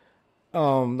at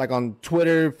like on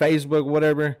Twitter, Facebook,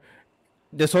 whatever,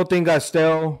 this whole thing got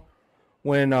stale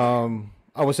when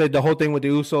I would say the whole thing with the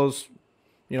Usos,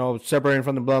 separating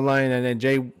from the bloodline, and then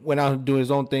Jay went out to do his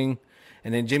own thing,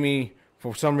 and then Jimmy,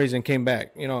 for some reason, came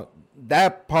back.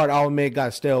 That part I'll admit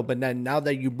got stale, but then now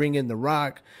that you bring in The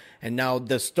Rock, and now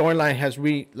the storyline has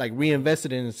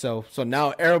reinvested in itself, so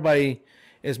now everybody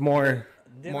is more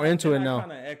into it now. I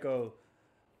kind of echo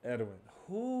Edwin.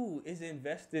 Who is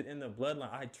invested in the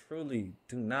bloodline? I truly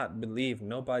do not believe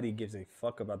nobody gives a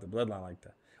fuck about the bloodline like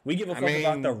that. We give a fuck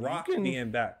about The Rock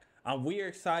being back. We're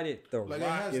excited. The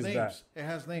Rock is back. It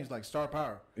has names like Star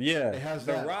Power. Yeah, it has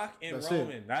The Rock and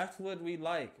Roman. That's what we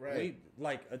like. Right. We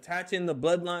like attaching the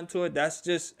bloodline to it. That's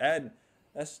just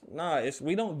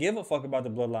we don't give a fuck about the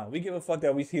bloodline. We give a fuck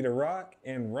that we see The Rock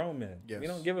and Roman. Yes. We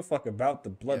don't give a fuck about the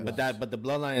bloodline. Yes. But the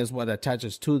bloodline is what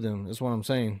attaches to them. That's what I'm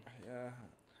saying. Yeah.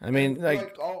 I mean,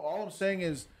 like all I'm saying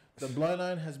is the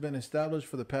bloodline has been established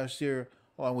for the past year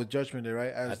along with Judgment Day,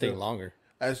 right? I think longer.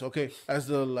 as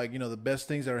the like the best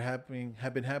things that have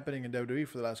been happening in WWE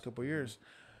for the last couple of years.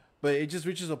 But it just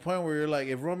reaches a point where you're like,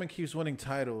 if Roman keeps winning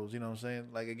titles, you know what I'm saying?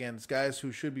 Like, again, it's guys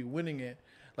who should be winning it,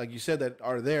 like you said, that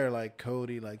are there, like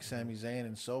Cody, like Sami Zayn,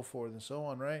 and so forth and so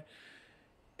on, right?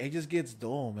 It just gets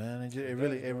dull, man. It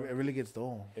really gets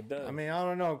dull. It does. I mean, I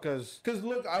don't know, cause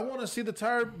look, I want to see the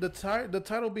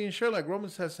title being shared. Like Roman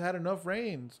has had enough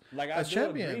reigns. Like I do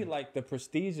agree. Like the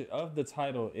prestige of the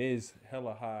title is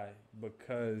hella high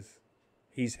because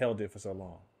he's held it for so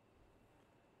long.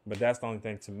 But that's the only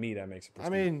thing to me that makes it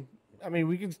prestige. I mean,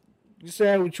 we can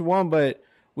say what you want, but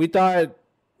we thought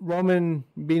Roman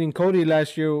beating Cody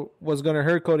last year was gonna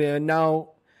hurt Cody, and now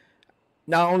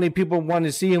not only people want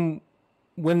to see him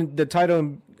win the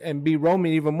title and beat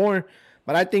Roman even more,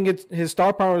 but I think his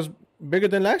star power is bigger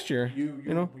than last year.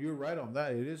 You're right on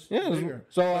that. It is bigger.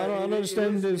 So I don't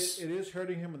understand this. It is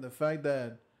hurting him in the fact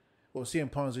that, well,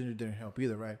 CM Punk's injury didn't help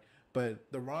either, right?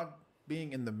 But The Rock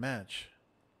being in the match,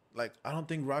 like, I don't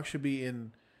think Rock should be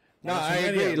in. No, I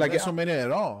agree. Like WrestleMania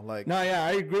at all. Like, no, yeah,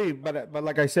 I agree. But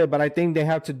like I said, I think they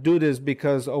have to do this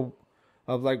because of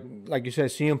like you said,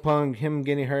 CM Punk, him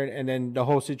getting hurt, and then the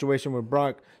whole situation with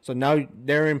Brock. So now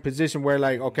they're in position where,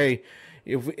 like, okay,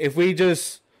 if we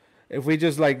just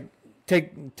like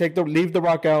leave the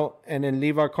Rock out and then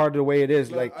leave our card the way it is,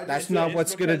 like, that's not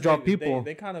what's gonna draw people.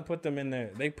 They kind of put them in there.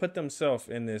 They put themselves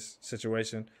in this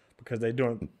situation because they're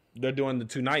doing the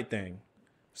tonight thing.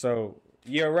 So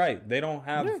you're right. They don't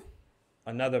have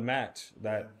another match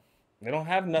that. They don't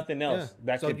have nothing else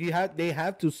that could. They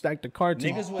have to stack the card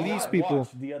to please people. Watch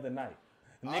the other night.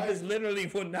 Niggas literally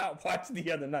would not watch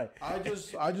the other night. I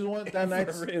just want that night.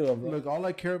 Real, look, all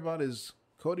I care about is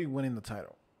Cody winning the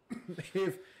title.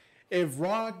 if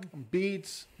Rock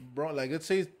beats Brock, like, let's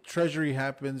say Treasury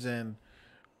happens and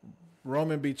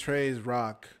Roman betrays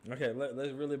Rock. Okay,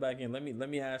 let's really back in. Let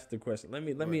me ask the question. Let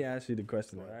me ask you the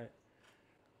question. All right.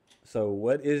 So,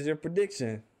 what is your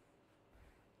prediction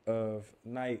of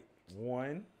night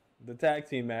 1, the tag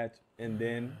team match, and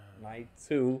then night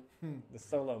 2, the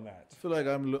solo match? I feel like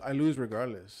I lose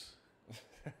regardless.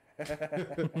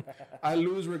 I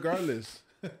lose regardless.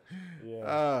 Yeah.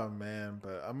 Oh man,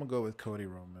 but I'm gonna go with Cody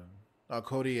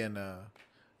and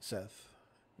Seth.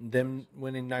 Them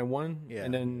winning night 1, yeah.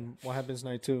 And then what happens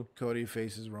night 2? Cody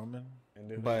faces Roman, and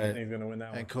then he's gonna win that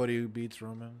one. And Cody beats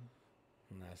Roman.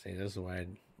 Nah, see, this is why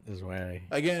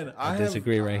I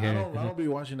disagree right here. I don't be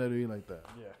watching WWE like that.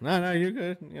 Yeah. No, you're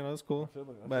good. It's cool.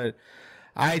 But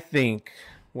I think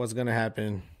what's gonna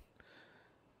happen,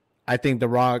 I think The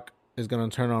Rock is gonna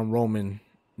turn on Roman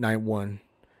night 1,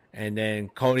 and then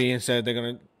Cody and Seth, they're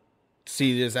gonna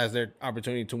see this as their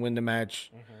opportunity to win the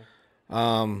match.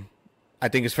 Mm-hmm. I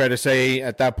think it's fair to say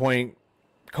at that point,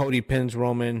 Cody pins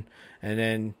Roman, and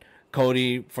then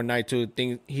Cody for night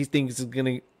 2 he thinks is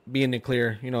gonna be in the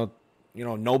clear. No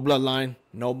bloodline,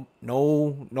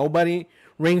 nobody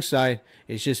ringside.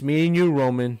 It's just me and you,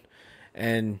 Roman.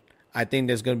 And I think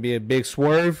there's going to be a big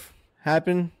swerve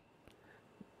happen.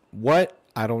 What?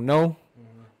 I don't know.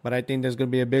 Mm-hmm. But I think there's going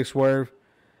to be a big swerve.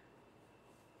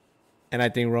 And I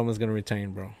think Roman's going to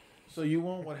retain, bro. So you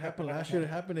want what happened last year to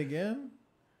happen again?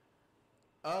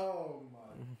 Oh,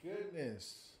 my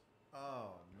goodness.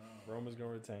 Oh, no. Roman's going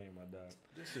to retain, my dog.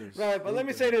 Right, but let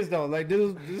me say this, though. Like,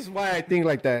 this is why I think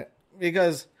like that.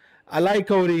 Because I like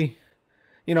Cody.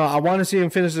 I want to see him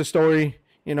finish the story.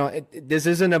 This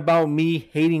isn't about me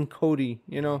hating Cody.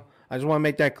 I just want to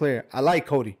make that clear. I like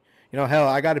Cody. Hell,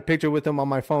 I got a picture with him on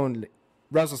my phone.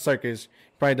 Wrestle Circus. He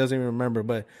probably doesn't even remember.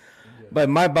 But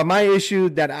my issue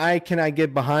that I cannot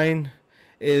get behind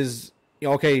is,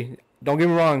 okay, don't get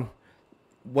me wrong.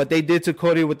 What they did to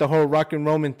Cody with the whole Rock and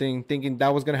Roman thing, thinking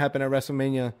that was going to happen at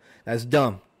WrestleMania, that's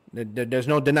dumb. There's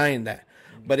no denying that.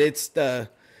 But it's the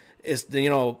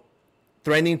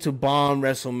threatening to bomb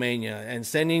WrestleMania and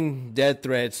sending death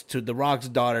threats to The Rock's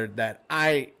daughter that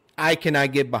I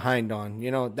cannot get behind on.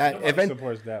 That nobody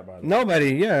supports that, by the way.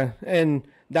 Nobody, yeah. And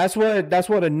that's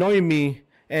what annoyed me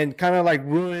and kind of like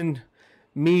ruined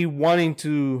me wanting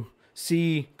to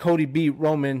see Cody beat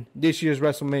Roman this year's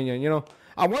WrestleMania.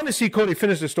 I want to see Cody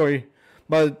finish the story,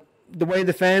 but the way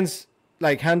the fans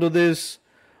like handle this,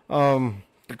 the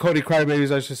Cody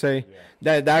crybabies, I should say,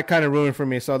 that kind of ruined for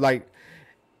me. So like,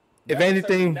 if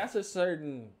anything, that's a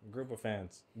certain group of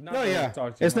fans.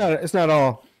 It's not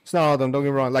all of them. Don't get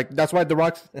me wrong. Like, that's why The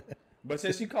Rock's. But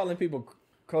since you calling people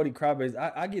Cody crybabies,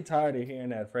 I get tired of hearing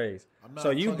that phrase.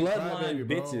 So you bloodline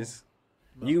bitches,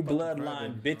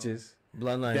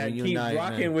 bloodline that keep unite,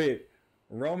 rocking with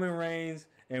Roman Reigns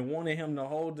and wanting him to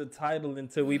hold the title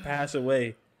until we pass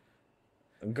away.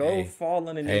 Go fall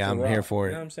underneath. Hey, I'm here for it.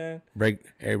 You know what I'm saying?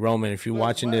 Hey, Roman, if you're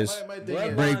watching this,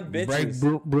 break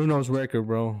Bruno's record,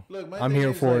 bro. Look, I'm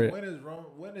here for it.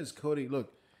 When is Cody?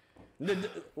 Look.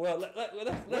 Well,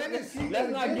 let's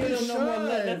not give him no more.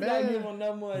 Let's not give him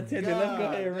no more attention. Let's go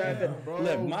ahead and wrap it.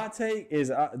 Look, my take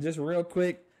is just real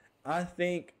quick. I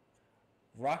think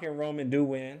Rock and Roman do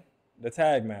win the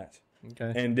tag match.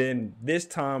 Okay. And then this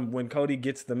time, when Cody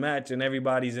gets the match and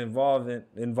everybody's involved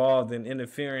in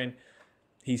interfering,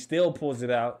 he still pulls it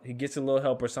out. He gets a little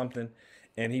help or something,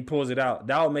 and he pulls it out.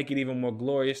 That will make it even more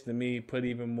glorious to me. Put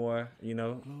even more,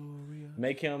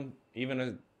 make him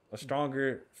even a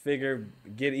stronger figure.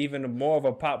 Get even more of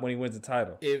a pop when he wins the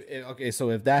title.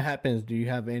 So if that happens, do you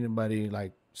have anybody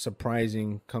like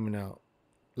surprising coming out,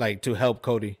 like to help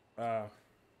Cody?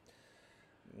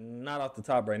 Not off the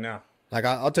top right now. Like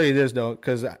I'll tell you this though,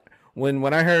 because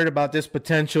when I heard about this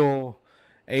potential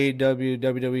AEW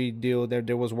WWE deal that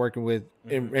there was working with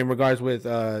in regards with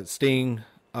Sting,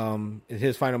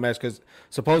 his final match, because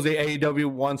supposedly AEW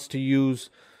wants to use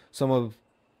some of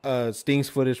Sting's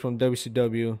footage from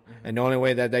WCW, and the only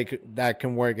way that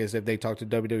can work is if they talk to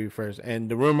WWE first. And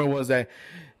the rumor was that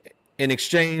in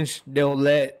exchange they'll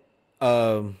let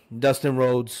Dustin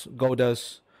Rhodes,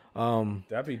 Goldust,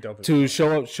 that'd be dope to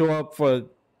show up for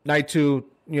night 2,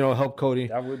 help Cody.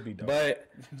 That would be dope. But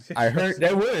I heard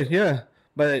that would, yeah.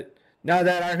 But now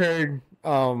that I heard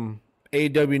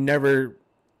AEW never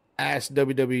asked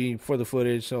WWE for the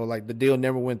footage, so like the deal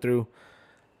never went through,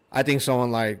 I think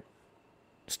someone like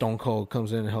Stone Cold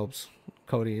comes in and helps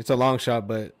Cody. It's a long shot,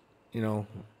 but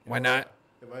why not?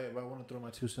 If I want to throw my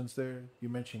 2 cents there, you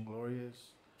mentioned Glorious.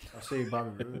 I'll say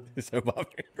Bobby Roode.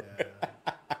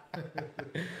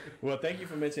 Well, thank you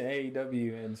for mentioning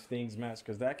AEW and Sting's match,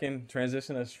 because that can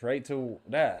transition us straight to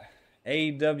that.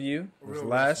 AEW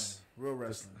was Real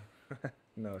wrestling.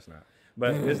 No, it's not.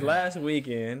 But this last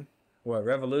weekend,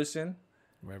 Revolution?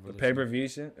 The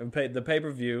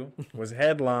pay-per-view was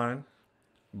headlined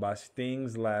by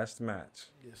Sting's last match.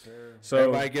 Yes, sir. So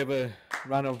everybody give a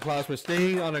round of applause for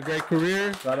Sting on a great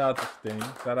career. Shout out to Sting.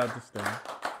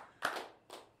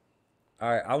 All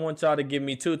right, I want y'all to give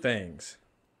me 2 things.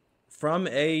 From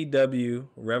AEW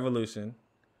Revolution,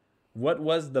 what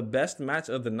was the best match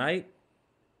of the night?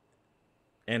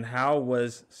 And how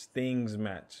was Sting's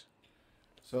match?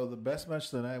 So the best match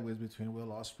of the night was between Will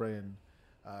Ospreay and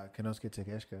Konosuke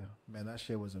Takeshita. Man, that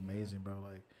shit was amazing, bro.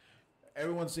 Like,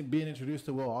 everyone's being introduced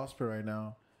to Will Ospreay right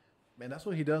now. Man, that's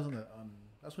what he does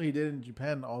that's what he did in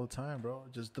Japan all the time, bro.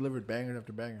 Just delivered banger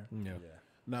after banger. Yeah.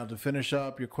 Now to finish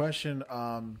up your question,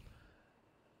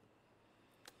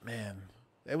 man,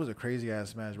 it was a crazy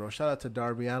ass match, bro. Shout out to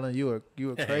Darby Allin. You a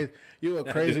crazy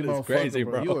motherfucker, crazy,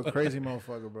 bro. You a crazy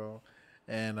motherfucker, bro.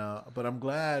 And but I'm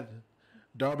glad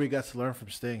Darby got to learn from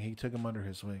Sting. He took him under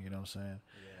his wing. You know what I'm saying?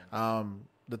 Yeah.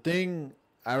 The thing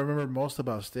I remember most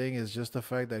about Sting is just the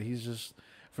fact that he's just,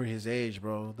 for his age,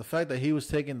 bro. The fact that he was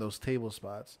taking those table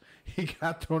spots, he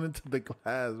got thrown into the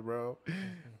glass, bro.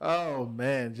 Oh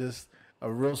man, just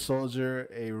a real soldier,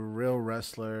 a real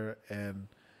wrestler, and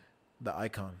the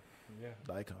icon. Yeah,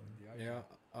 the icon. Yeah.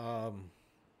 I'm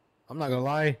not gonna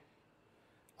lie.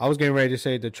 I was getting ready to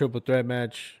say the triple threat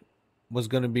match was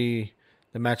gonna be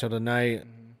the match of the night.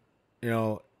 It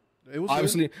was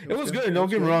obviously good. It was good. Don't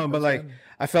get me wrong, but like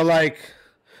I felt like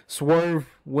Swerve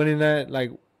winning that,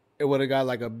 like it would have got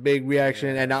like a big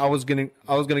reaction, and I was gonna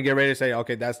get ready to say,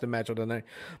 okay, that's the match of the night.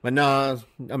 But nah,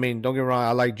 I mean, don't get me wrong.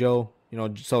 I like Joe.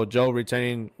 So Joe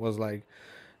retaining was like,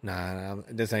 nah,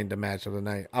 this ain't the match of the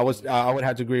night. I would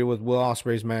have to agree with Will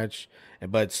Ospreay's match,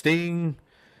 but Sting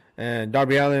and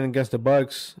Darby Allin against the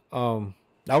Bucks, that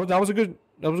was a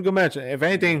good match. If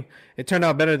anything, it turned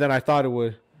out better than I thought it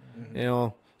would.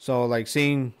 So like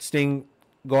seeing Sting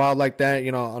go out like that,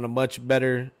 on a much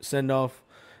better send off,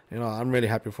 I'm really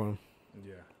happy for him.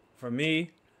 Yeah, for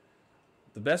me,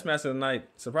 the best match of the night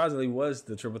surprisingly was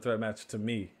the triple threat match to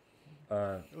me.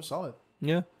 It was solid.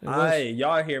 Yeah,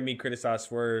 y'all hear me criticize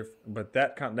Swerve, but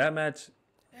that match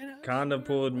kind of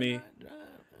pulled me.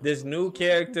 This new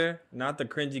character, not the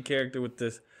cringy character with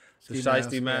the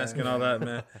shiesty mask and all that,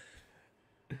 man.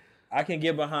 I can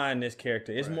get behind this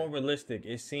character. It's more realistic.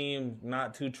 It seems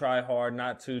not too try hard,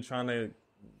 not too trying to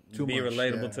be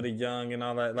relatable to the young and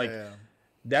all that. Like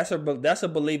that's a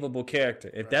believable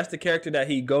character. If that's the character that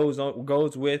he goes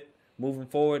with moving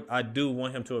forward, I do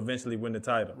want him to eventually win the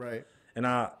title. Right. And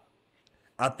I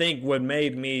think what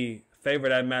made me favor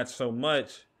that match so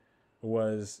much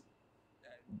was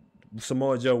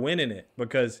Samoa Joe winning it,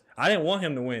 because I didn't want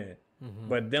him to win.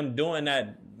 But them doing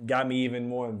that got me even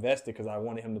more invested because I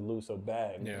wanted him to lose so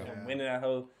bad. Winning that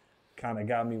whole kind of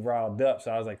got me riled up.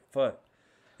 So I was like, fuck.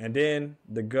 And then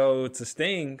to go to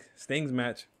Sting's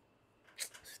match.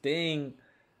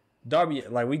 Darby,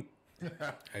 like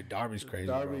Hey, Darby's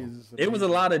crazy, it was a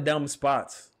lot of dumb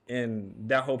spots in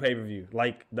that whole pay-per-view.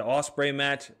 Like the Ospreay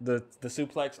match, the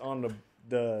suplex on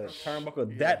the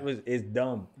turnbuckle, that is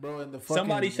dumb. Bro, and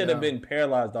somebody should have been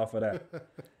paralyzed off of that.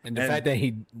 And the fact that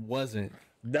he wasn't.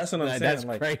 That's what I'm saying. That's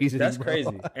like, crazy. That's bro.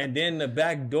 crazy. And then the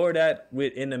back door that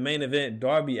in the main event,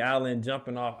 Darby Allin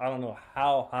jumping off, I don't know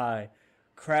how high,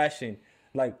 crashing.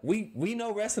 Like we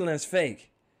know wrestling's fake.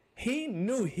 He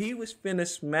knew he was finna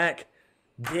smack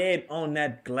dead on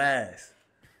that glass.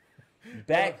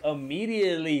 Back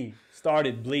immediately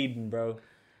started bleeding, bro.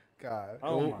 God.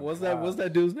 Oh, what's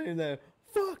that dude's name? That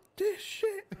fuck this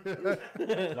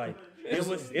shit. Like it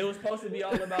was supposed to be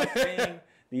all about Sting,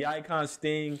 the icon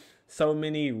Sting. So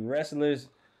many wrestlers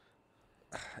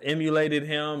emulated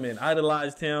him and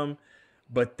idolized him,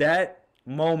 but that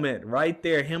moment right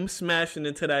there, him smashing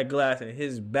into that glass and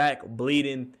his back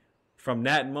bleeding from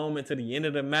that moment to the end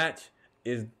of the match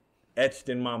is etched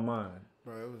in my mind.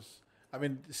 Bro, it was. I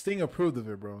mean, Sting approved of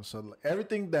it, bro. So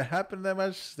everything that happened in that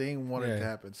match, Sting wanted to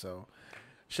happen. So,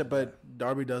 shit. But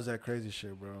Darby does that crazy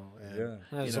shit, bro.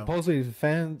 And, supposedly,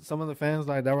 some of the fans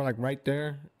like that were like right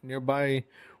there nearby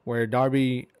where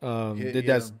Darby did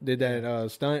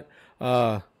that stunt.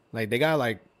 Like they got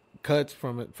like cuts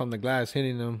from the glass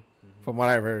hitting them, from what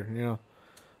I've heard. You know.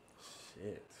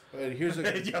 Shit. But here's a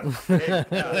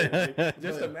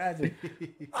just imagine.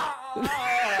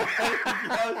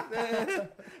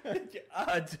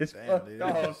 I just fucked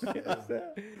off.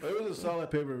 It was a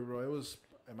solid pay-per-view, bro. It was,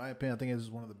 in my opinion, I think it was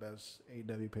one of the best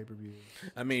AEW pay-per-views.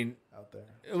 I mean, out there,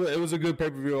 it was a good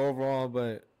pay-per-view overall,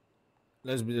 but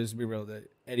let's be real. That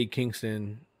Eddie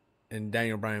Kingston and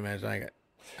Daniel Bryan match,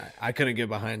 I couldn't get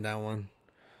behind that one.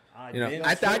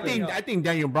 I think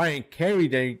Daniel Bryan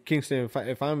carried Eddie Kingston.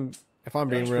 If I'm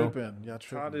being real,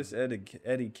 all this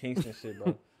Eddie Kingston shit,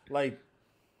 bro. Like,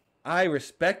 I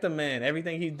respect the man,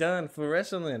 everything he's done for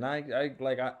wrestling. I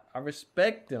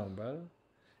respect him, bro.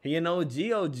 He an OG.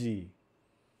 You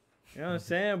know what I'm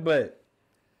saying? But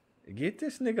get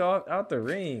this nigga out the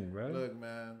ring, bro. Look,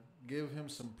 man, give him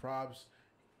some props.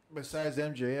 Besides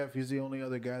MJF, he's the only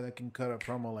other guy that can cut a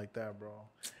promo like that, bro.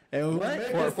 And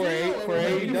for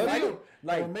AEW,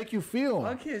 like make you feel.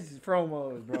 Fuck his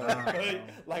promos, bro.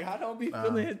 Like I don't be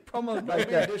feeling his promos like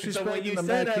that. So when you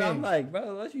said that, I'm like,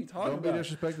 bro, what you talking about? Don't be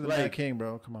disrespecting the Mad King,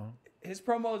 bro. Come on. His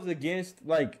promos against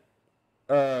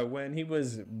when he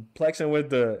was plexing with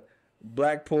the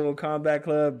Blackpool Combat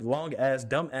Club, long ass,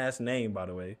 dumb ass name, by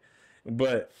the way.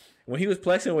 But when he was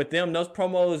plexing with them, those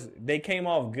promos they came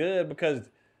off good because,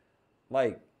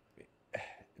 like,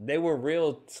 they were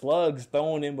real slugs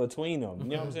thrown in between them. You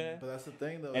know what I'm saying? But that's the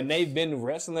thing, though. And they've been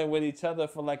wrestling with each other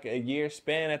for like a year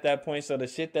span at that point. So the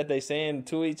shit that they saying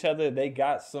to each other, they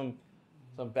got some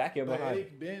backing behind. Eddie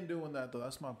been doing that, though.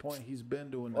 That's my point. He's been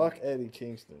doing Fuck Eddie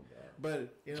Kingston, bro.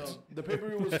 But, the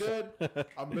pay-per-view was good.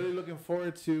 I'm really looking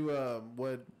forward to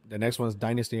what... The next one's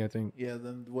Dynasty, I think. Yeah,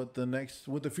 then what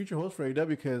the future host for AEW,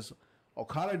 because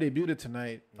Okada debuted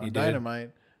tonight on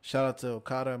Dynamite. Shout out to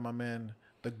Okada, my man,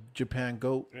 the Japan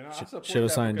GOAT. Should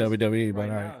have signed WWE, but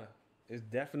all right. It's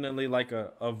definitely like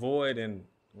a void and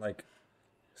like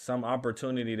some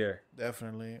opportunity there.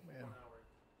 Definitely, man.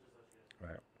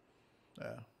 Right.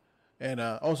 Yeah. And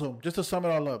also, just to sum it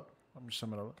all up, I'm just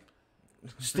summing it all up.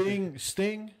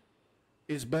 Sting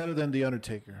is better than The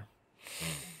Undertaker.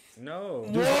 No.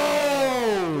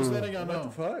 Whoa! Just letting y'all know. What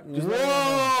the fuck? No,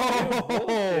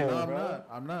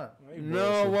 I'm not.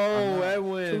 No, whoa,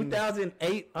 Edwin.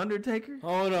 2008 Undertaker?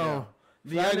 Hold on.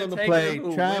 Yeah. Flag on the play,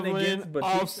 traveling,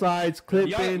 offsides,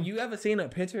 clipping. You ever seen a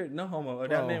picture? No homo. Of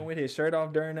that man with his shirt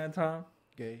off during that time?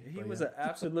 Gay. He was an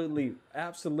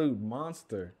absolute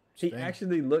monster. He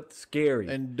actually looked scary.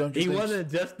 And don't you he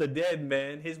wasn't just a dead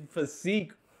man. His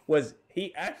physique was,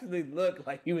 he actually looked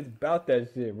like he was about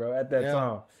that shit, bro, at that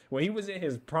time. When he was in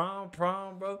his prime,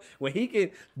 bro, when he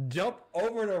could jump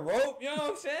over the rope, you know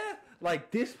what I'm saying? Like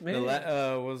this man. What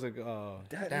was it?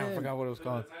 Damn, I forgot what it was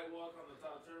called.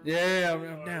 Yeah,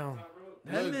 I'm down.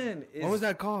 That man is, what was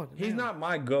that called? He's not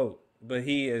my GOAT, but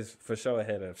he is for sure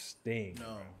ahead of Sting.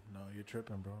 No, you're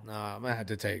tripping, bro. Nah, I'm gonna have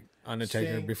to take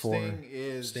Undertaker before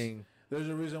Sting. There's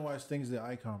a reason why Sting's the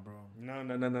icon, bro. No.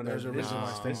 There's a reason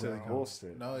why Sting's the icon.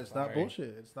 Bullshit. No, it's not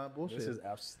bullshit. It's not bullshit. This is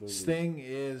absolutely. Sting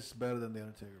is better than the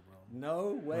Undertaker, bro.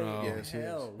 No way. No. Yes,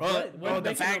 hell. What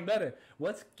makes him better?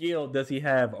 What skill does he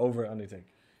have over Undertaker?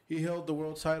 He held the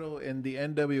world title in the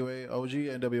NWA, OG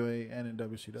NWA, and in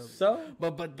WCW. So,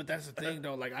 but that's the thing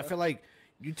though. Like I feel like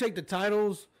you take the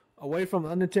titles away from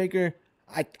Undertaker,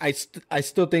 I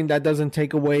still think that doesn't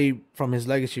take away from his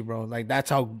legacy, bro. Like that's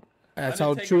how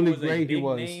truly great he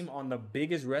was. Name on the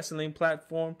biggest wrestling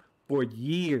platform for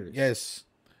years. Yes.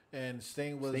 And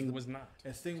Sting was not.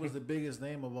 And Sting was the biggest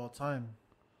name of all time.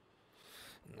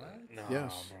 No,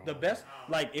 yes. bro. The best,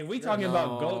 like if we talking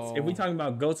about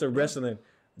goats of wrestling,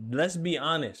 let's be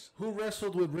honest. Who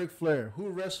wrestled with Ric Flair? Who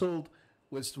wrestled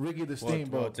with Ricky the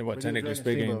Steamboat? What technically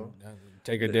speaking,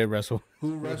 Taker did wrestle.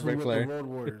 Who wrestled with the Road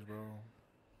Warriors, bro?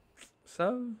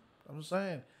 So I'm just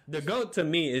saying. The GOAT to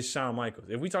me is Shawn Michaels.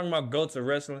 If we talking about goats of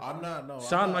wrestling,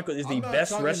 Shawn Michaels is the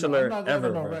best wrestler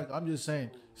ever. I'm just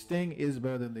saying, Sting is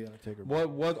better than the Undertaker.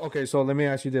 What? Okay, so let me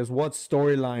ask you this: what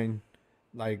storyline,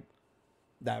 like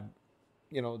that,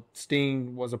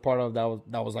 Sting was a part of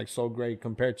that was like so great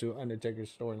compared to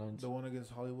Undertaker's storylines? The one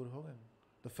against Hollywood Hogan.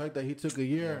 The fact that he took a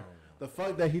year. The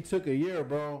fact that he took a year,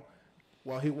 bro,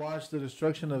 while he watched the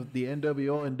destruction of the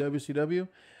NWO and WCW,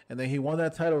 and then he won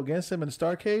that title against him in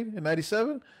Starrcade in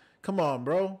 '97. Come on,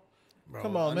 bro.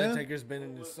 Come on, man. Undertaker's been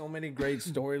in so many great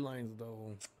storylines,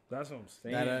 though. That's what I'm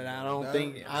saying. I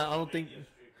don't think.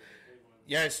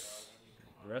 Yes.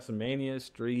 WrestleMania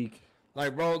streak.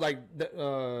 Like, bro, like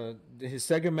his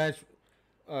second match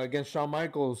against Shawn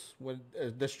Michaels with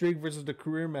the streak versus the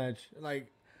career match. Like,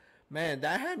 man,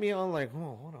 that had me on like,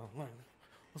 oh, hold on,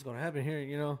 what's gonna happen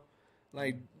here?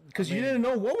 Like, because you didn't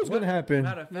know what was gonna happen.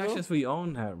 Matter of fact, since we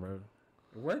own that, bro.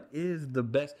 What is the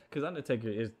best? Because Undertaker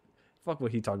is. Fuck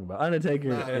what he talking about. Undertaker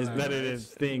is better than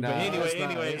Sting. But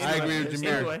anyway, I agree with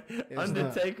Jamir. Anyway,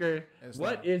 Undertaker.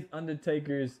 What is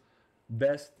Undertaker's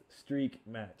best streak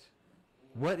match?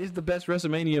 What is the best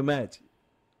WrestleMania match?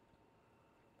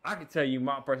 I can tell you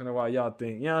my personal why y'all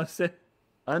think. You know what I'm saying?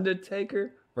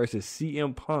 Undertaker versus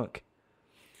CM Punk.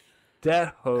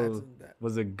 That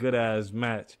was a good ass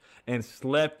match and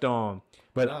slept on.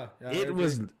 But it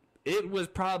was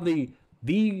probably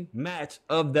the match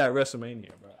of that WrestleMania,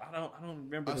 bro. I don't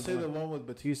remember. I'll say the one with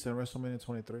Batista in WrestleMania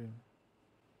 23. Okay.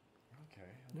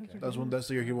 That's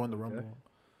the year he won the Rumble.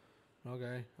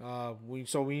 Okay.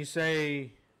 So when you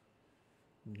say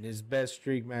his best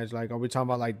streak match, like, are we talking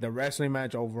about like the wrestling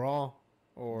match overall,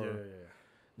 or?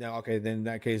 Yeah. Okay. Then in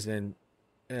that case,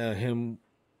 him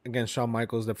against Shawn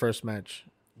Michaels, the first match.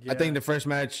 Yeah. I think the first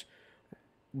match,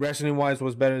 wrestling wise,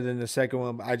 was better than the second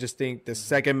one. But I just think the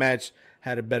second match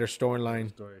had a better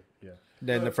storyline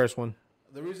than the first one.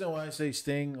 The reason why I say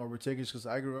Sting over Taker is because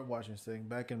I grew up watching Sting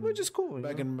back in, which is cool.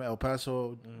 Back in El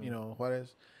Paso,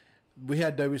 Juarez. We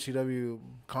had WCW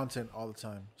content all the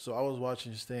time, so I was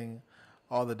watching Sting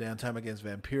all the damn time against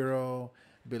Vampiro,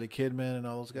 Billy Kidman, and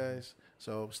all those guys.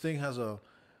 So Sting has a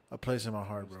place in my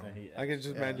heart, bro. I can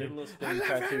just imagine.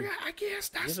 I guess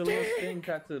that's Sting. A little Sting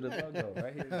tattoo the logo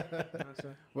right here.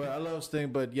 Well, I love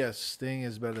Sting, but yes, Sting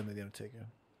is better than the Undertaker.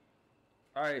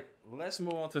 All right, let's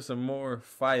move on to some more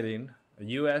fighting.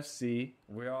 UFC.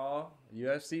 We're all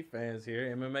UFC fans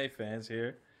here, MMA fans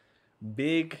here.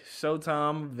 Big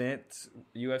Showtime event,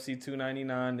 UFC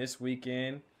 299 this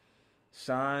weekend.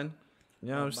 Sean, you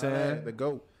know what I'm saying? The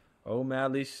GOAT.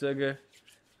 O'Malley, Sugar.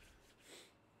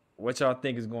 What y'all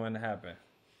think is going to happen?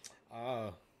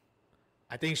 I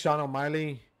think Sean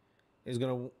O'Malley is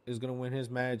gonna win his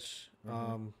match.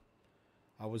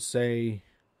 I would say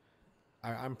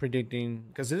I'm predicting,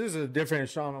 because this is a different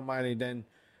Sean O'Malley than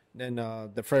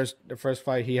the first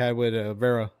fight he had with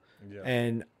Vera,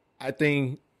 and I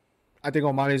think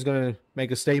O'Malley's gonna make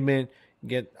a statement.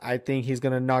 I think he's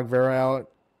gonna knock Vera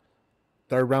out,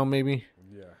 third round maybe.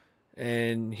 Yeah,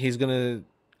 and he's gonna,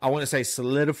 I want to say,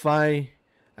 solidify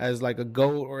as like a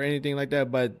GOAT or anything like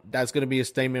that, but that's gonna be a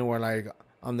statement where like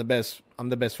I'm the best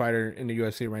fighter in the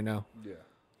UFC right now. Yeah,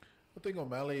 I think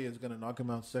O'Malley is gonna knock him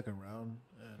out second round,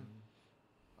 and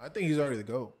I think he's already the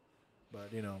GOAT.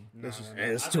 But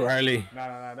it's too early.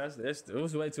 Nah, it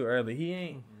was way too early. He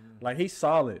ain't like, he's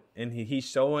solid, and he's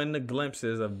showing the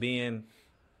glimpses of being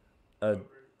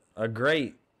a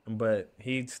great, but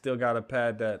he still got to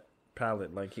pad that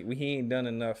palate. Like he ain't done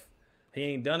enough. He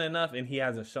ain't done enough, and he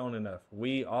hasn't shown enough.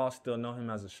 We all still know him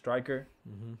as a striker,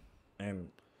 and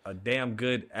a damn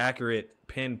good, accurate,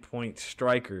 pinpoint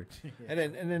striker. And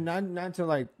then not to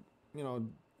like,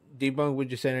 debunk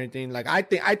what you said or anything. Like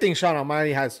I think Sean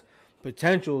O'Malley has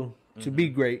potential to be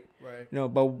great, right?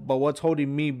 But what's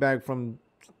holding me back from,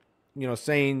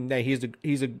 saying that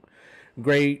he's a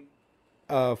great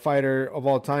fighter of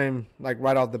all time, like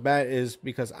right off the bat, is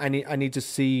because I need to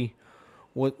see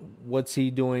what's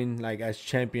he doing like as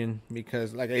champion,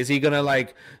 because like, is he gonna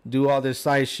like do all this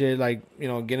side shit, like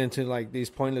get into like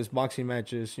these pointless boxing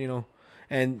matches,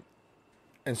 and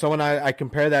so when I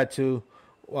compare that to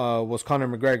was Conor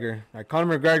McGregor. Like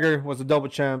Conor McGregor was a double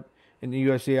champ in the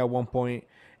UFC at one point,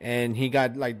 and he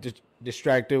got like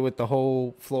distracted with the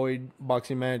whole Floyd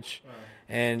boxing match.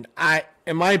 And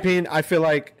in my opinion, I feel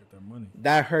like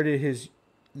that hurted his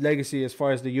legacy as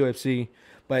far as the UFC.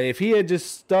 But if he had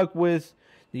just stuck with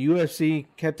the UFC,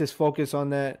 kept his focus on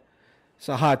that, it's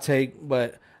a hot take.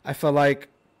 But I felt like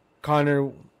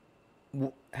Conor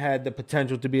had the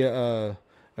potential to be a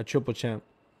triple champ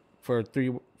for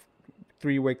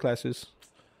three weight classes.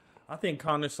 I think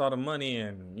Conor saw the money,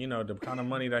 and the kind of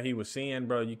money that he was seeing,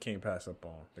 bro. You can't pass up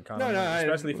on the kind of money,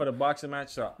 especially for the boxing match.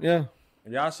 So yeah,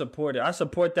 I support it. I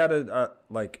support that.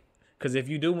 Because if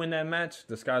you do win that match,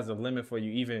 the sky's the limit for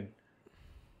you.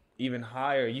 Even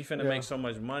higher. You finna make so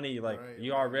much money.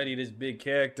 You already this big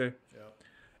character. Yeah.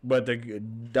 But to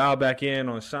dial back in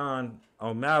on Sean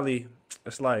O'Malley,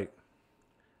 it's like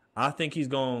I think he's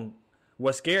going.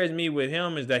 What scares me with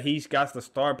him is that he's got the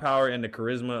star power and the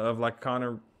charisma of like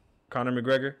Conor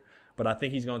McGregor, but I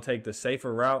think he's gonna take the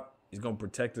safer route. He's gonna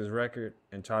protect his record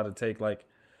and try to take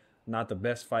not the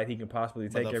best fight he can possibly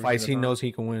take. The fights he knows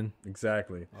he can win.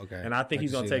 Exactly. Okay. And I think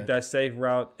he's gonna take that safe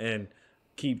route and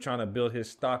keep trying to build his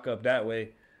stock up that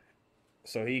way,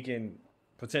 so he can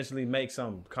potentially make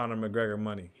some Conor McGregor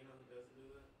money. You know who doesn't do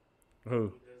that? Who?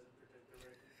 He doesn't protect the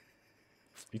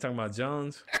record. You talking about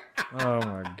Jones? Oh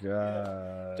my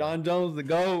God. John Jones, the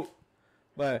GOAT.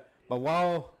 But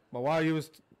while you was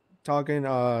talking,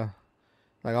 I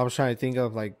was trying to think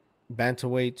of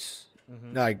bantamweights,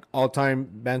 all-time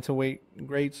bantamweight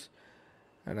greats,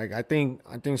 and I think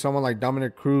someone like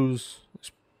Dominic Cruz,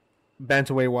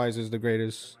 bantamweight wise, is the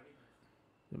greatest.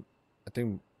 I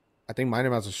think my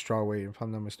name has a strawweight, if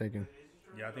I'm not mistaken.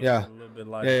 Yeah, I think it's a little bit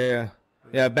lighter.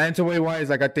 Yeah. Bantamweight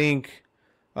wise, I think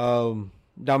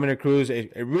Dominic Cruz.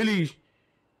 It really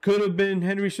could have been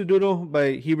Henry Cejudo,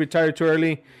 but he retired too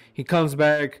early. He comes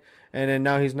back, and then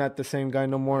now he's not the same guy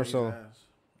no more. So,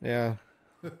 yeah,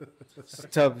 it's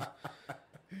tough.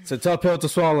 It's a tough pill to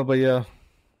swallow, but yeah.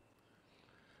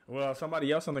 Well,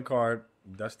 somebody else on the card,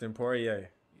 Dustin Poirier.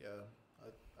 Yeah,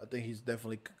 I think he's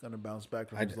definitely gonna bounce back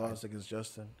from his loss against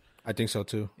Justin. I think so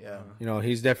too. Yeah,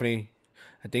 he's definitely.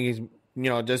 I think he's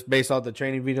just based off the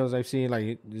training videos I've seen,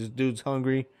 this dude's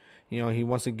hungry. He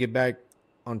wants to get back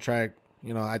on track.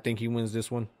 I think he wins this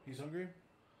one. He's hungry?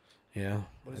 Yeah.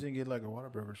 What does he get, like a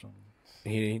Whataburger or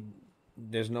something?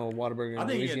 There's no Whataburger in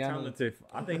Louisiana.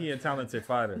 I think he's a talented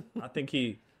fighter. I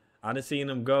done seen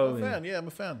him go. I'm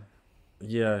a fan.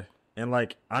 Yeah. And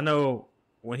I know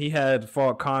when he had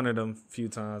fought Conor them few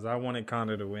times, I wanted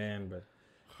Conor to win, but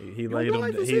he laid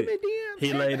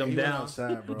him down.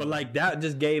 Outside, but that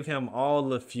just gave him all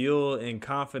the fuel and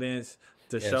confidence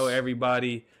to show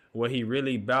everybody what he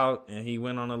really about, and he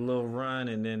went on a little run,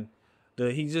 and then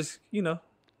he just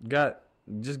got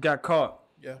caught.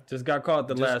 Yeah, just got caught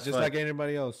last just fight. like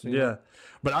anybody else. Yeah,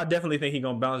 but I definitely think he's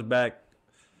gonna bounce back.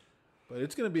 But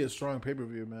it's gonna be a strong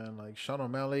pay-per-view, man. Like Sean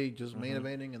O'Malley just main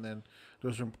eventing, and then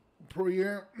there's some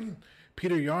Poirier.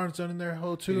 Peter Yarn's done in there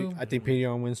too. I think Peter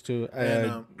Yarn wins too.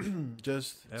 And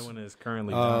that one is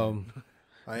currently done.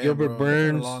 Gilbert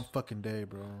Burns. It's been a long fucking day,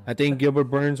 bro. I think Gilbert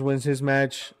Burns wins his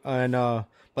match, and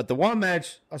but the one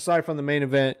match aside from the main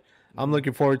event, I'm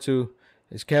looking forward to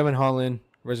is Kevin Holland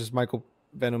versus Michael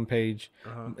Venom Page,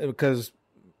 because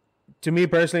to me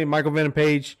personally, Michael Venom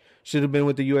Page should have been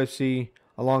with the UFC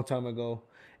a long time ago,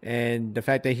 and the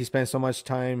fact that he spent so much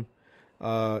time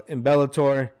in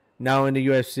Bellator, now in the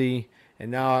UFC,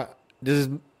 and now this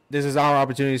is our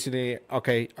opportunity to say,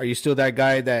 okay, are you still that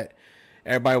guy that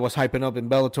everybody was hyping up in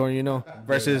Bellator,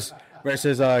 versus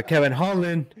Kevin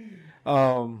Holland.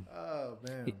 Oh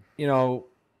man.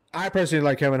 I personally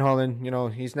like Kevin Holland.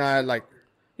 He's not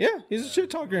he's a shit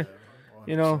talker.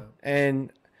 100%.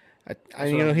 And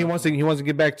he wants to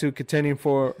get back to contending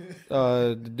for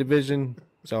the division.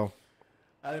 So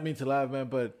I didn't mean to laugh, man,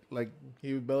 but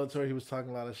he was Bellator, he was talking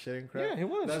a lot of shit and crap. Yeah, he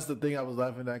was. That's the thing I was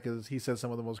laughing at, because he said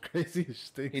some of the most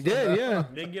craziest things. He did, yeah.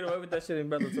 They can get away with that shit in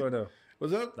Bellator though.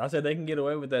 What's up? I said they can get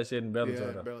away with that shit in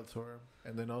Bellator. Yeah, Bellator.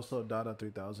 And then also Dada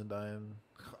 3000 dying.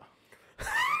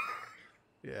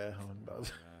 Yeah,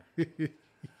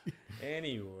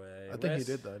 anyway. I think he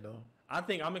did that, though.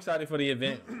 I'm excited for the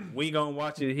event. We gonna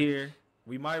watch it here.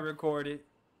 We might record it.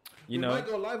 We might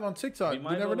go live on TikTok. We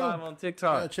might go live on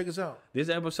TikTok. Yeah, check us out. This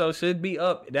episode should be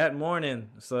up that morning,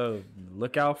 so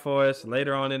look out for us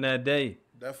later on in that day.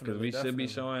 Definitely. Because we should be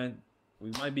showing.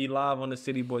 We might be live on the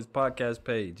City Boyz Podcast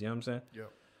page. You know what I'm saying?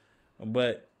 Yep.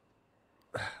 But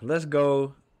let's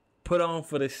go put on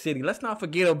for the city. Let's not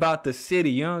forget about the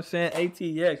city. You know what I'm saying?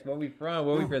 ATX, where we from,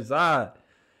 where we reside.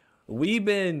 We've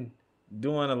been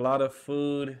doing a lot of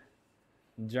food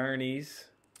journeys,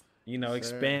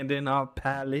 expanding our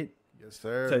palate. Yes,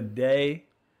 sir. Today,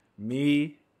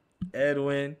 me,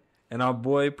 Edwin, and our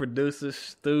boy producer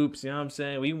Stoops, you know what I'm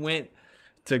saying? We went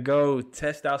to go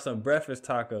test out some breakfast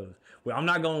tacos. Well, I'm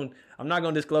not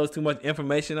gonna disclose too much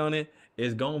information on it.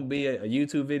 It's gonna be a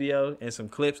YouTube video and some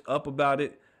clips up about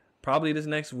it probably this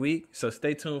next week. So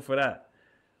stay tuned for that.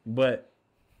 But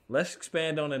let's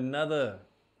expand on another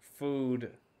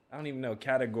food. I don't even know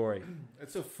category.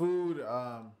 It's a food.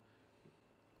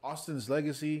 Austin's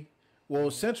legacy. Well,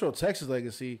 Central Texas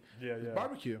legacy. Yeah.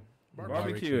 Barbecue.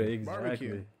 Barbecue, exactly.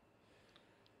 Barbecue.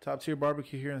 Top tier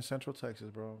barbecue here in Central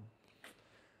Texas, bro.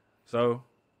 So,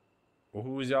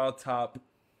 who was y'all top?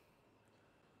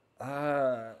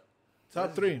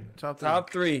 Top three. Top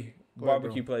three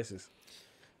barbecue places.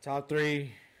 Top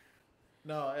 3.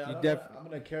 No, I'm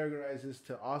gonna categorize this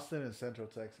to Austin and Central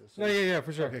Texas. So, Yeah,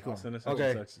 for sure. Okay, cool. Austin and Central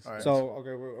Okay. Texas. All right. So,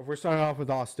 if we're starting off with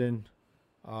Austin,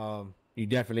 you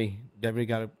definitely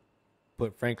got to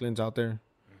put Franklin's out there.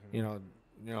 Mm-hmm.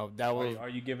 You know that was Are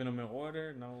you giving them in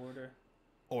order? No order.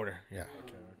 order. Yeah.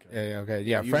 Okay. Okay.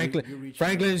 Yeah. You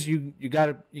Franklin's. You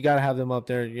gotta have them up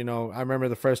there. You know, I remember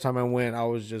the first time I went, I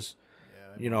was just,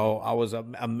 I was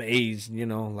amazed. You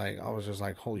know, like I was just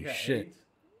like, holy shit. AIDS?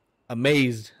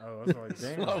 Amazed. Oh, I was like,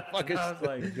 damn. Motherfuckers. I was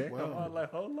like, damn. Well. I was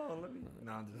like, hold on, let me.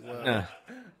 Nah, I'm just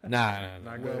Nah.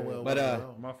 not good. Well,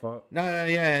 But My fault. No,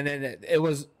 yeah, and then it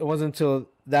wasn't until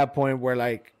that point where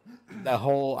like the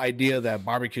whole idea that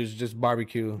barbecue is just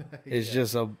barbecue is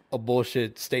just a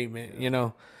bullshit statement, you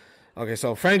know. Okay,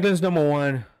 so Franklin's number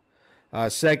 1.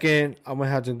 Second, I'm gonna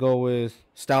have to go with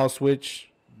Style Switch.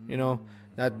 You know,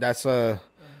 that's a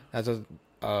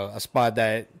spot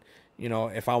that, you know,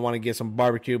 if I want to get some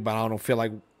barbecue, but I don't feel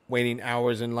like waiting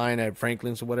hours in line at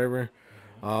Franklin's or whatever,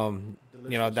 you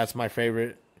know, that's my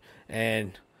favorite.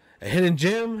 And a hidden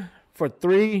gem for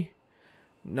 3.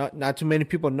 Not too many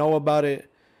people know about it,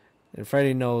 and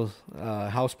Freddy knows.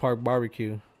 House Park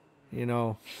Barbecue. You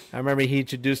know, I remember he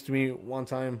introduced me one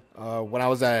time when I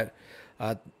was at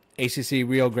ACC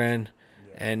Rio Grande,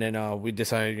 and then we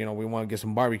decided, you know, we want to get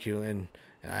some barbecue, and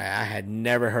I had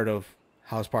never heard of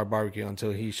House Park Barbecue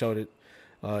until he showed it,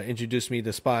 introduced me to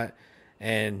the spot,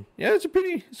 and yeah, it's a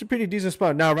pretty decent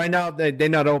spot. Now, right now they're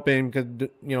not open because,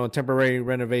 you know, temporary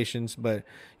renovations, but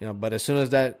you know, but as soon as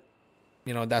that,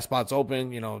 you know, that spot's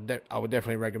open, you know, I would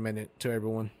definitely recommend it to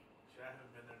everyone. I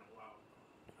haven't been there in a while.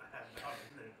 I have not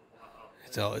been there in a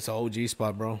while. It's an OG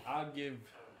spot, bro. I'll give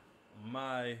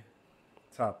my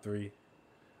top 3.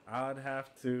 I'd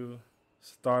have to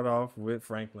start off with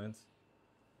Franklin's.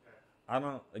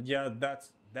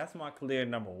 That's my clear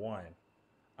number 1.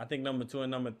 I think number 2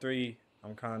 and number 3,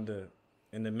 I'm kind of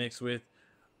in the mix with.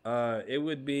 It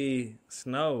would be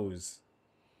Snow's.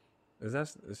 Is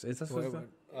that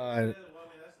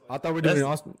I thought we were doing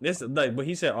Austin. But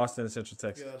he said Austin and Central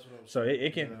Texas. Yeah, that's what I was So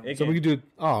it can. So we could do.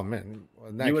 Oh man, well,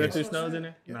 in that You would have case- threw Snows in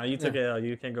there? No, you took it out.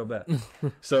 You can't go back.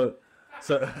 So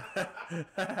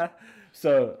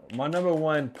my number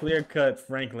 1 clear cut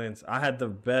Franklin's. I had the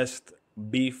best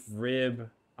beef rib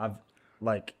I've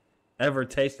ever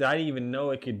tasted. I didn't even know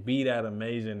it could be that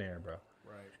amazing there, bro.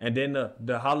 Right. And then the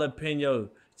jalapeno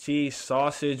cheese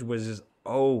sausage was just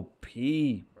OP,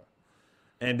 bro.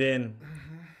 And then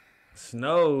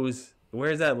Snow's,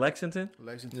 where's that? Lexington.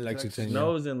 Lexington.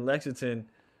 Snow's in Lexington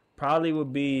probably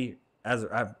would be, as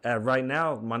at right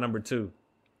now, my number 2.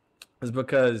 Is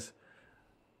because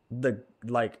the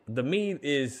meat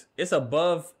it's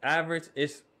above average.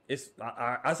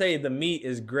 I say the meat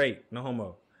is great, no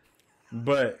homo,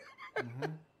 but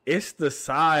it's the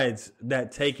sides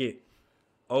that take it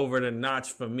over the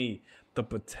notch for me. The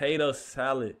potato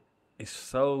salad is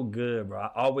so good, bro.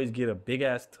 I always get a big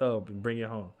ass tub and bring it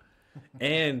home.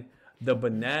 And the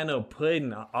banana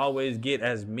pudding, I always get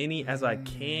as many as I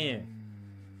can.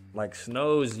 Like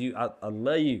Snow's, I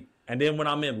love you. And then when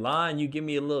I'm in line, you give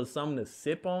me a little something to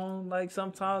sip on, like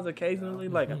sometimes, occasionally.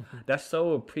 Like that's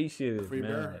so appreciative, Free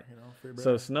man. bear, you know, free bear.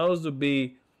 So Snow's would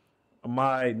be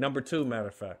my number 2, matter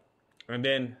of fact. And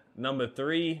then number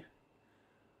 3,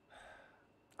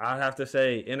 I'd have to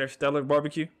say Interstellar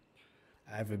Barbecue.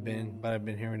 I haven't been, but I've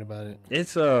been hearing about it.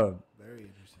 It's Very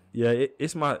interesting. yeah,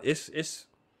 it's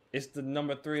the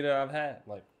number 3 that I've had.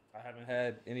 Like I haven't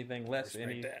had anything less.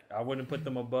 I wouldn't put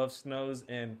them above Snow's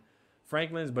and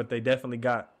Franklin's, but they definitely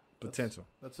got potential.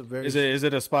 That's a very. Is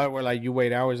it a spot where like you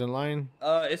wait hours in line?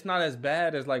 It's not as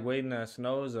bad as like waiting at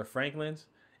Snow's or Franklin's.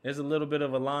 There's a little bit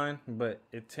of a line, but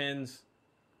it depends.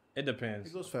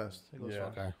 It goes fast. Yeah.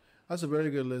 Okay. That's a very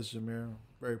good list, Jamir.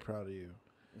 Very proud of you.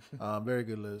 Very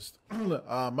good list.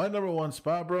 My number 1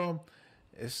 spot, bro,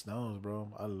 is Snow's,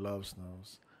 bro. I love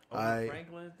Snow's.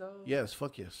 Franklin's though? Yes,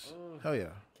 fuck yes. Oh. Hell yeah.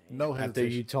 No After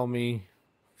hesitation. you told me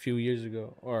few years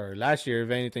ago or last year. If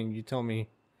anything, you told me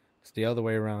it's the other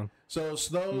way around. So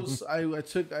Snows, I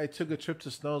took a trip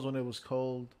to Snows when it was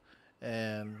cold,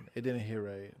 and it didn't hit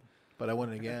right. But I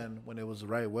went again when it was the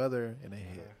right weather, and it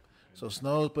hit. So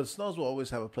Snows will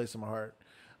always have a place in my heart.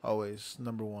 Always,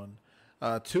 number 1.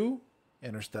 2,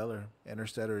 Interstellar.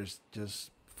 Interstellar is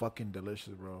just fucking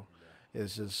delicious, bro.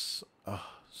 It's just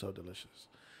so delicious.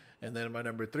 And then my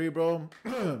number 3, bro,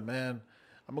 man,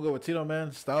 I'm gonna go with Tino,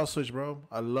 man. Style Switch, bro.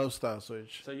 I love Style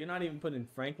Switch. So you're not even putting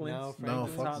Franklin's? No,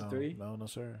 fuck top no. 3? No,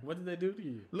 sir. What did they do to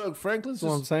you? Look, Franklin's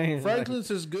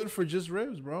is good for just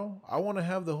ribs, bro. I want to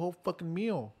have the whole fucking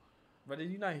meal. But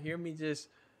did you not hear me just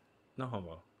no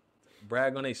homo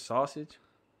brag on a sausage?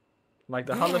 Like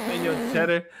the jalapeno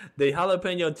cheddar, the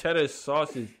jalapeno cheddar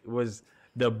sausage was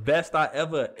the best I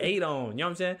ever ate on. You know what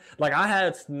I'm saying? Like I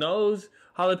had Snow's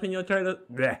jalapeno cheddar.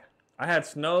 Bleh. I had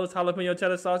Snow's jalapeno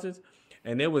cheddar sausage,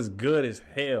 and it was good as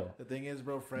hell. The thing is,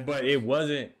 bro, but it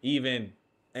wasn't even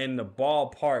in the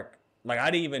ballpark. Like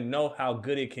I didn't even know how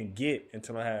good it can get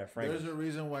until I had Franklin's. There's a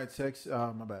reason why in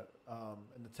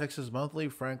the Texas Monthly,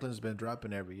 Franklin's been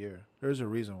dropping every year. There's a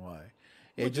reason why.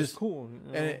 It just cool,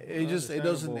 and it just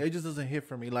doesn't hit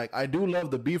for me. Like I do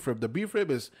love the beef rib. The beef rib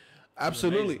is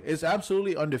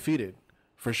absolutely undefeated,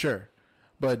 for sure.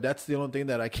 But that's the only thing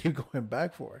that I keep going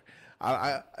back for.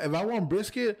 If I want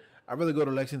brisket, I'd rather go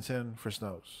to Lexington for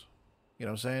Snows. You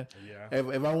know what I'm saying? Yeah.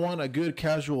 If I want a good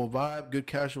casual vibe, good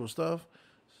casual stuff,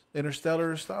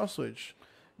 Interstellar, Style Switch.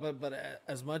 But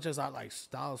as much as I like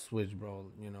Style Switch, bro,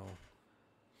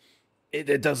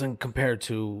 it doesn't compare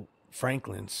to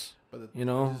Franklin's.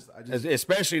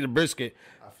 Especially the brisket.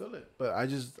 I feel it, but I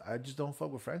just don't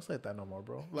fuck with Frank's like that no more,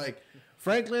 bro. Like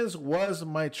Franklin's was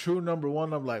my true number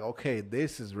 1. I'm like, okay,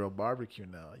 this is real barbecue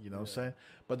now. You know what I'm saying?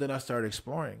 But then I started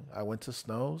exploring. I went to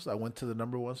Snows. I went to the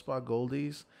number 1 spot,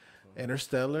 Goldie's,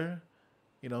 Interstellar.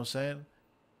 You know what I'm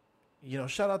saying?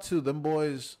 Shout out to them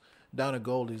boys down at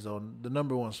Goldie's on the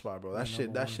number 1 spot, bro. That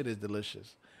shit is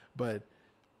delicious. But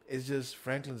it's just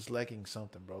Franklin's lacking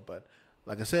something, bro. But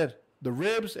like I said, the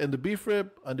ribs and the beef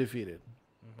rib, undefeated.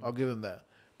 I'll give them that.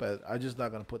 But I'm just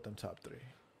not going to put them top 3.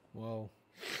 Well,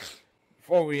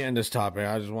 before we end this topic,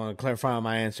 I just want to clarify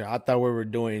my answer. I thought we were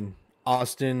doing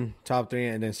Austin, top 3,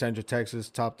 and then Central Texas,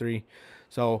 top 3.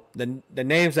 So the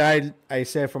names that I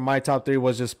said for my top 3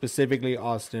 was just specifically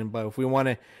Austin. But if we want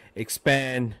to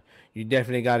expand, you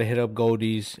definitely got to hit up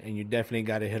Goldie's, and you definitely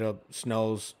got to hit up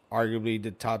Snow's, arguably the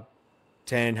top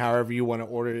 10, however you want to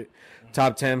order it.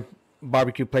 Top 10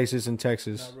 barbecue places in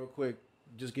Texas. Now, real quick,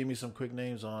 just give me some quick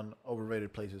names on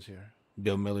overrated places here.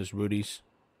 Bill Miller's, Rudy's.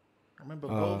 I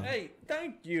remember hey,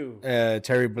 thank you.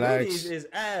 Terry Black's. Rudy's is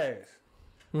ass.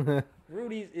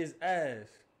 Rudy's is ass.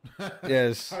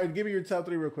 Yes. All right, give me your top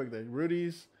 3 real quick then.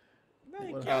 Rudy's.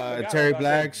 Terry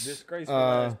Black's. Disgraceful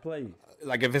ass place.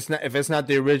 Like if it's not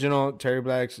the original, Terry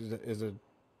Black's is a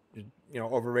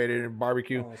overrated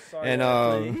barbecue. Oh,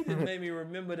 sorry, he just made me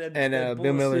remember that. And that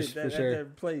Bill Miller's that, for sure.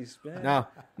 That place, man.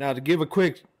 Now to give a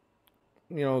quick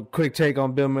take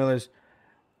on Bill Miller's.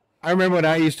 I remember when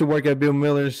I used to work at Bill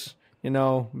Miller's.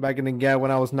 Back in the Gap when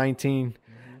I was 19.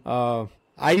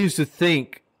 I used to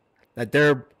think that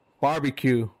their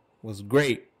barbecue was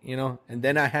great, and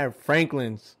then I had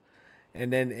Franklin's,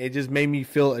 and then it just made me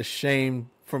feel ashamed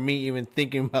for me even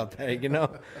thinking about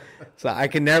that, So I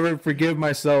can never forgive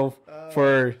myself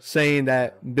for saying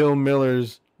that Bill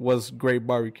Miller's was great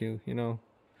barbecue,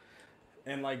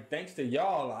 And like thanks to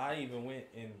y'all, I even went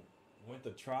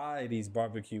to try these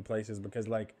barbecue places because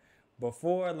like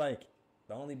before, like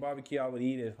the only barbecue I would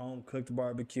eat is home cooked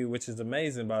barbecue, which is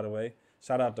amazing, by the way.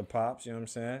 Shout out to Pops, you know what I'm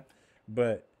saying?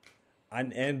 But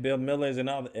and Bill Miller's and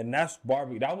all, and that's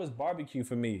barbecue. That was barbecue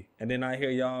for me. And then I hear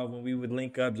y'all when we would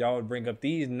link up, y'all would bring up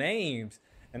these names,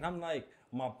 and I'm like,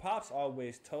 my pops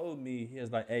always told me, he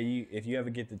was like, hey, if you ever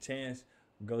get the chance,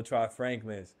 go try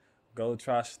Franklin's, go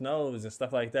try Snow's and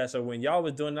stuff like that. So when y'all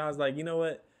was doing that, I was like, you know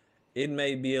what? It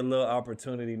may be a little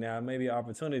opportunity now. It may be an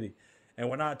opportunity. And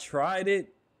when I tried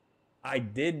it, I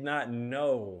did not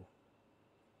know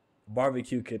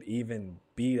barbecue could even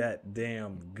be that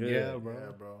damn good. Yeah,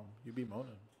 bro. You be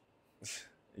moaning.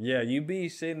 Yeah, you be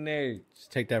sitting there. Just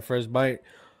take that first bite.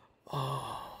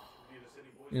 Oh. City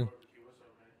Boyz Yeah. Barbecue. What's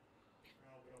up,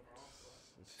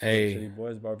 man? Hey. City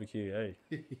Boyz Barbecue. Hey.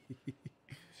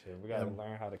 Shit, we gotta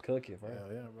learn how to cook it, right?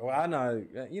 Yeah, bro. Well, I know,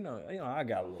 you know, I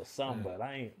got a little something, but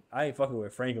I ain't fucking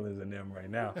with Franklin's and them right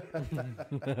now.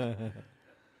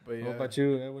 But yeah. What about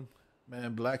you, Edwin?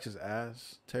 Man, Black's is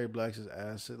ass. Terry Black's is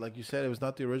ass. Like you said, it was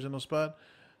not the original spot.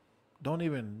 Don't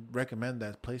even recommend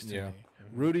that place to me.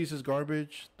 Mm-hmm. Rudy's is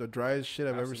garbage. The driest shit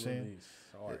I've ever seen.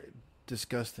 Sorry.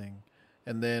 Disgusting.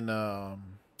 And then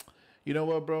You know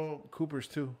what, bro? Cooper's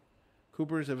too.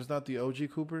 Cooper's, if it's not the OG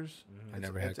Cooper's, I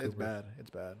never had Cooper's. It's bad. It's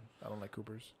bad. I don't like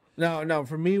Cooper's. No.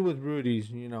 For me with Rudy's,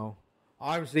 you know,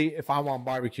 obviously if I want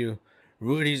barbecue,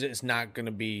 Rudy's is not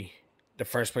gonna be the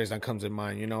first place that comes in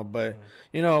mind, you know. But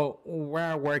you know,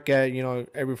 where I work at, you know,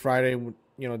 every Friday,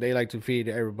 you know, they like to feed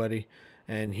everybody,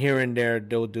 and here and there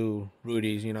they'll do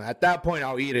Rudy's. You know, at that point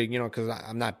I'll eat it, you know, because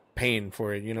I'm not paying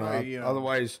for it, you know.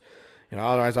 Otherwise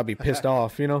I'll be pissed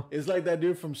off, you know. It's like that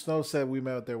dude from Snow said we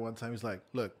met out there one time. He's like,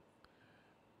 look,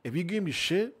 if you give me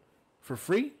shit for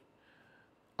free,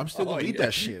 I'm still going to eat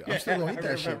that shit. I'm still going to eat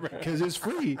that shit because it's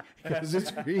free. Because it's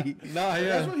free.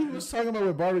 That's what he was talking about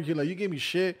with barbecue. Like, you give me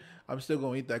shit, I'm still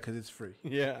going to eat that because it's free.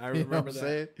 Yeah, I remember you know what I'm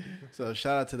saying? So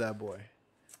shout out to that boy.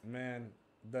 Man,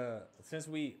 since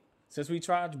we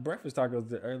tried breakfast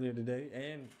tacos earlier today,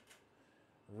 and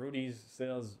Rudy's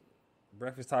sells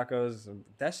breakfast tacos,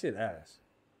 that shit ass.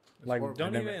 Like,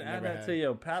 don't even add that to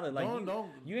your palate. Like,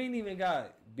 you ain't even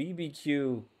got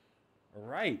BBQ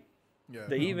right. Yeah,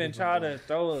 they even try to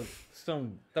throw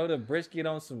the brisket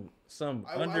on some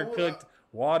undercooked,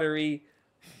 watery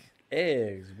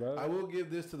eggs, bro. I will give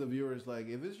this to the viewers. Like,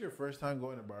 if it's your first time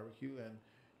going to barbecue and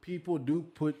people do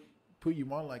put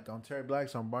you on, like on Terry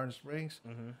Black's on Barn Springs,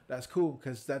 that's cool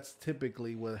because that's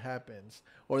typically what happens.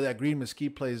 Or that Green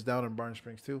Mesquite place down in Barn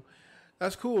Springs too.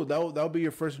 That's cool. That'll be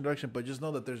your first introduction, but just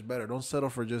know that there's better. Don't settle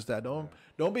for just that.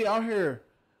 Don't be out here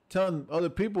telling other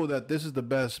people that this is the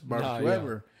best barbecue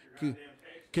ever.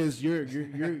 Because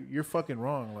you're fucking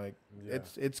wrong. Like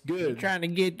it's good. You're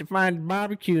trying to find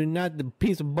barbecue, not the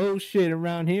piece of bullshit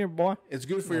around here, boy. It's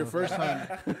good for your first time.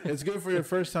 It's good for your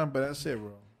first time, but that's it,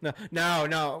 bro.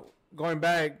 No. Going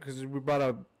back because we brought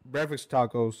up breakfast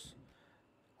tacos,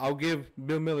 I'll give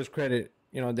Bill Miller's credit.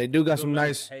 You know, they do got some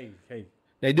nice. Hey.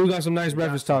 They do got some nice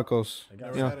breakfast tacos.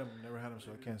 Never had them, so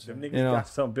I can't say. Them niggas got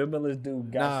some. Bill Miller's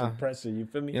got some pressure. You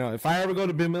feel me? You know, if I ever go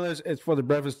to Bill Miller's, it's for the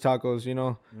breakfast tacos. You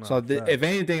know, if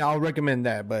anything, I'll recommend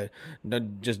that. But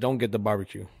just don't get the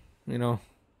barbecue. You know.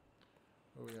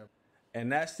 Oh yeah.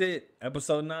 And that's it.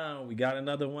 Episode 9. We got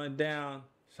another one down.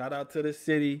 Shout out to the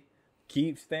city.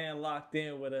 Keep staying locked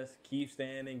in with us. Keep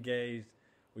staying engaged.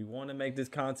 We want to make this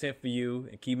content for you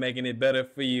and keep making it better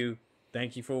for you.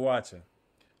 Thank you for watching.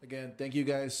 Again, thank you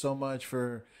guys so much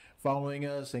for following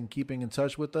us and keeping in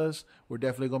touch with us. We're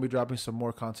definitely going to be dropping some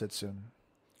more content soon.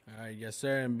 All right, yes,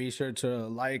 sir. And be sure to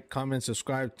like, comment,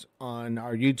 subscribe on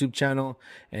our YouTube channel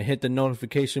and hit the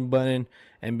notification button.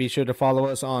 And be sure to follow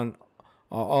us on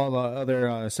all the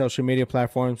other social media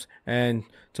platforms. And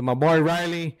to my boy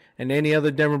Riley and any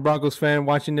other Denver Broncos fan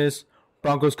watching this,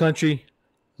 Broncos country,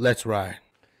 let's ride.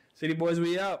 City Boys,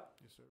 we out.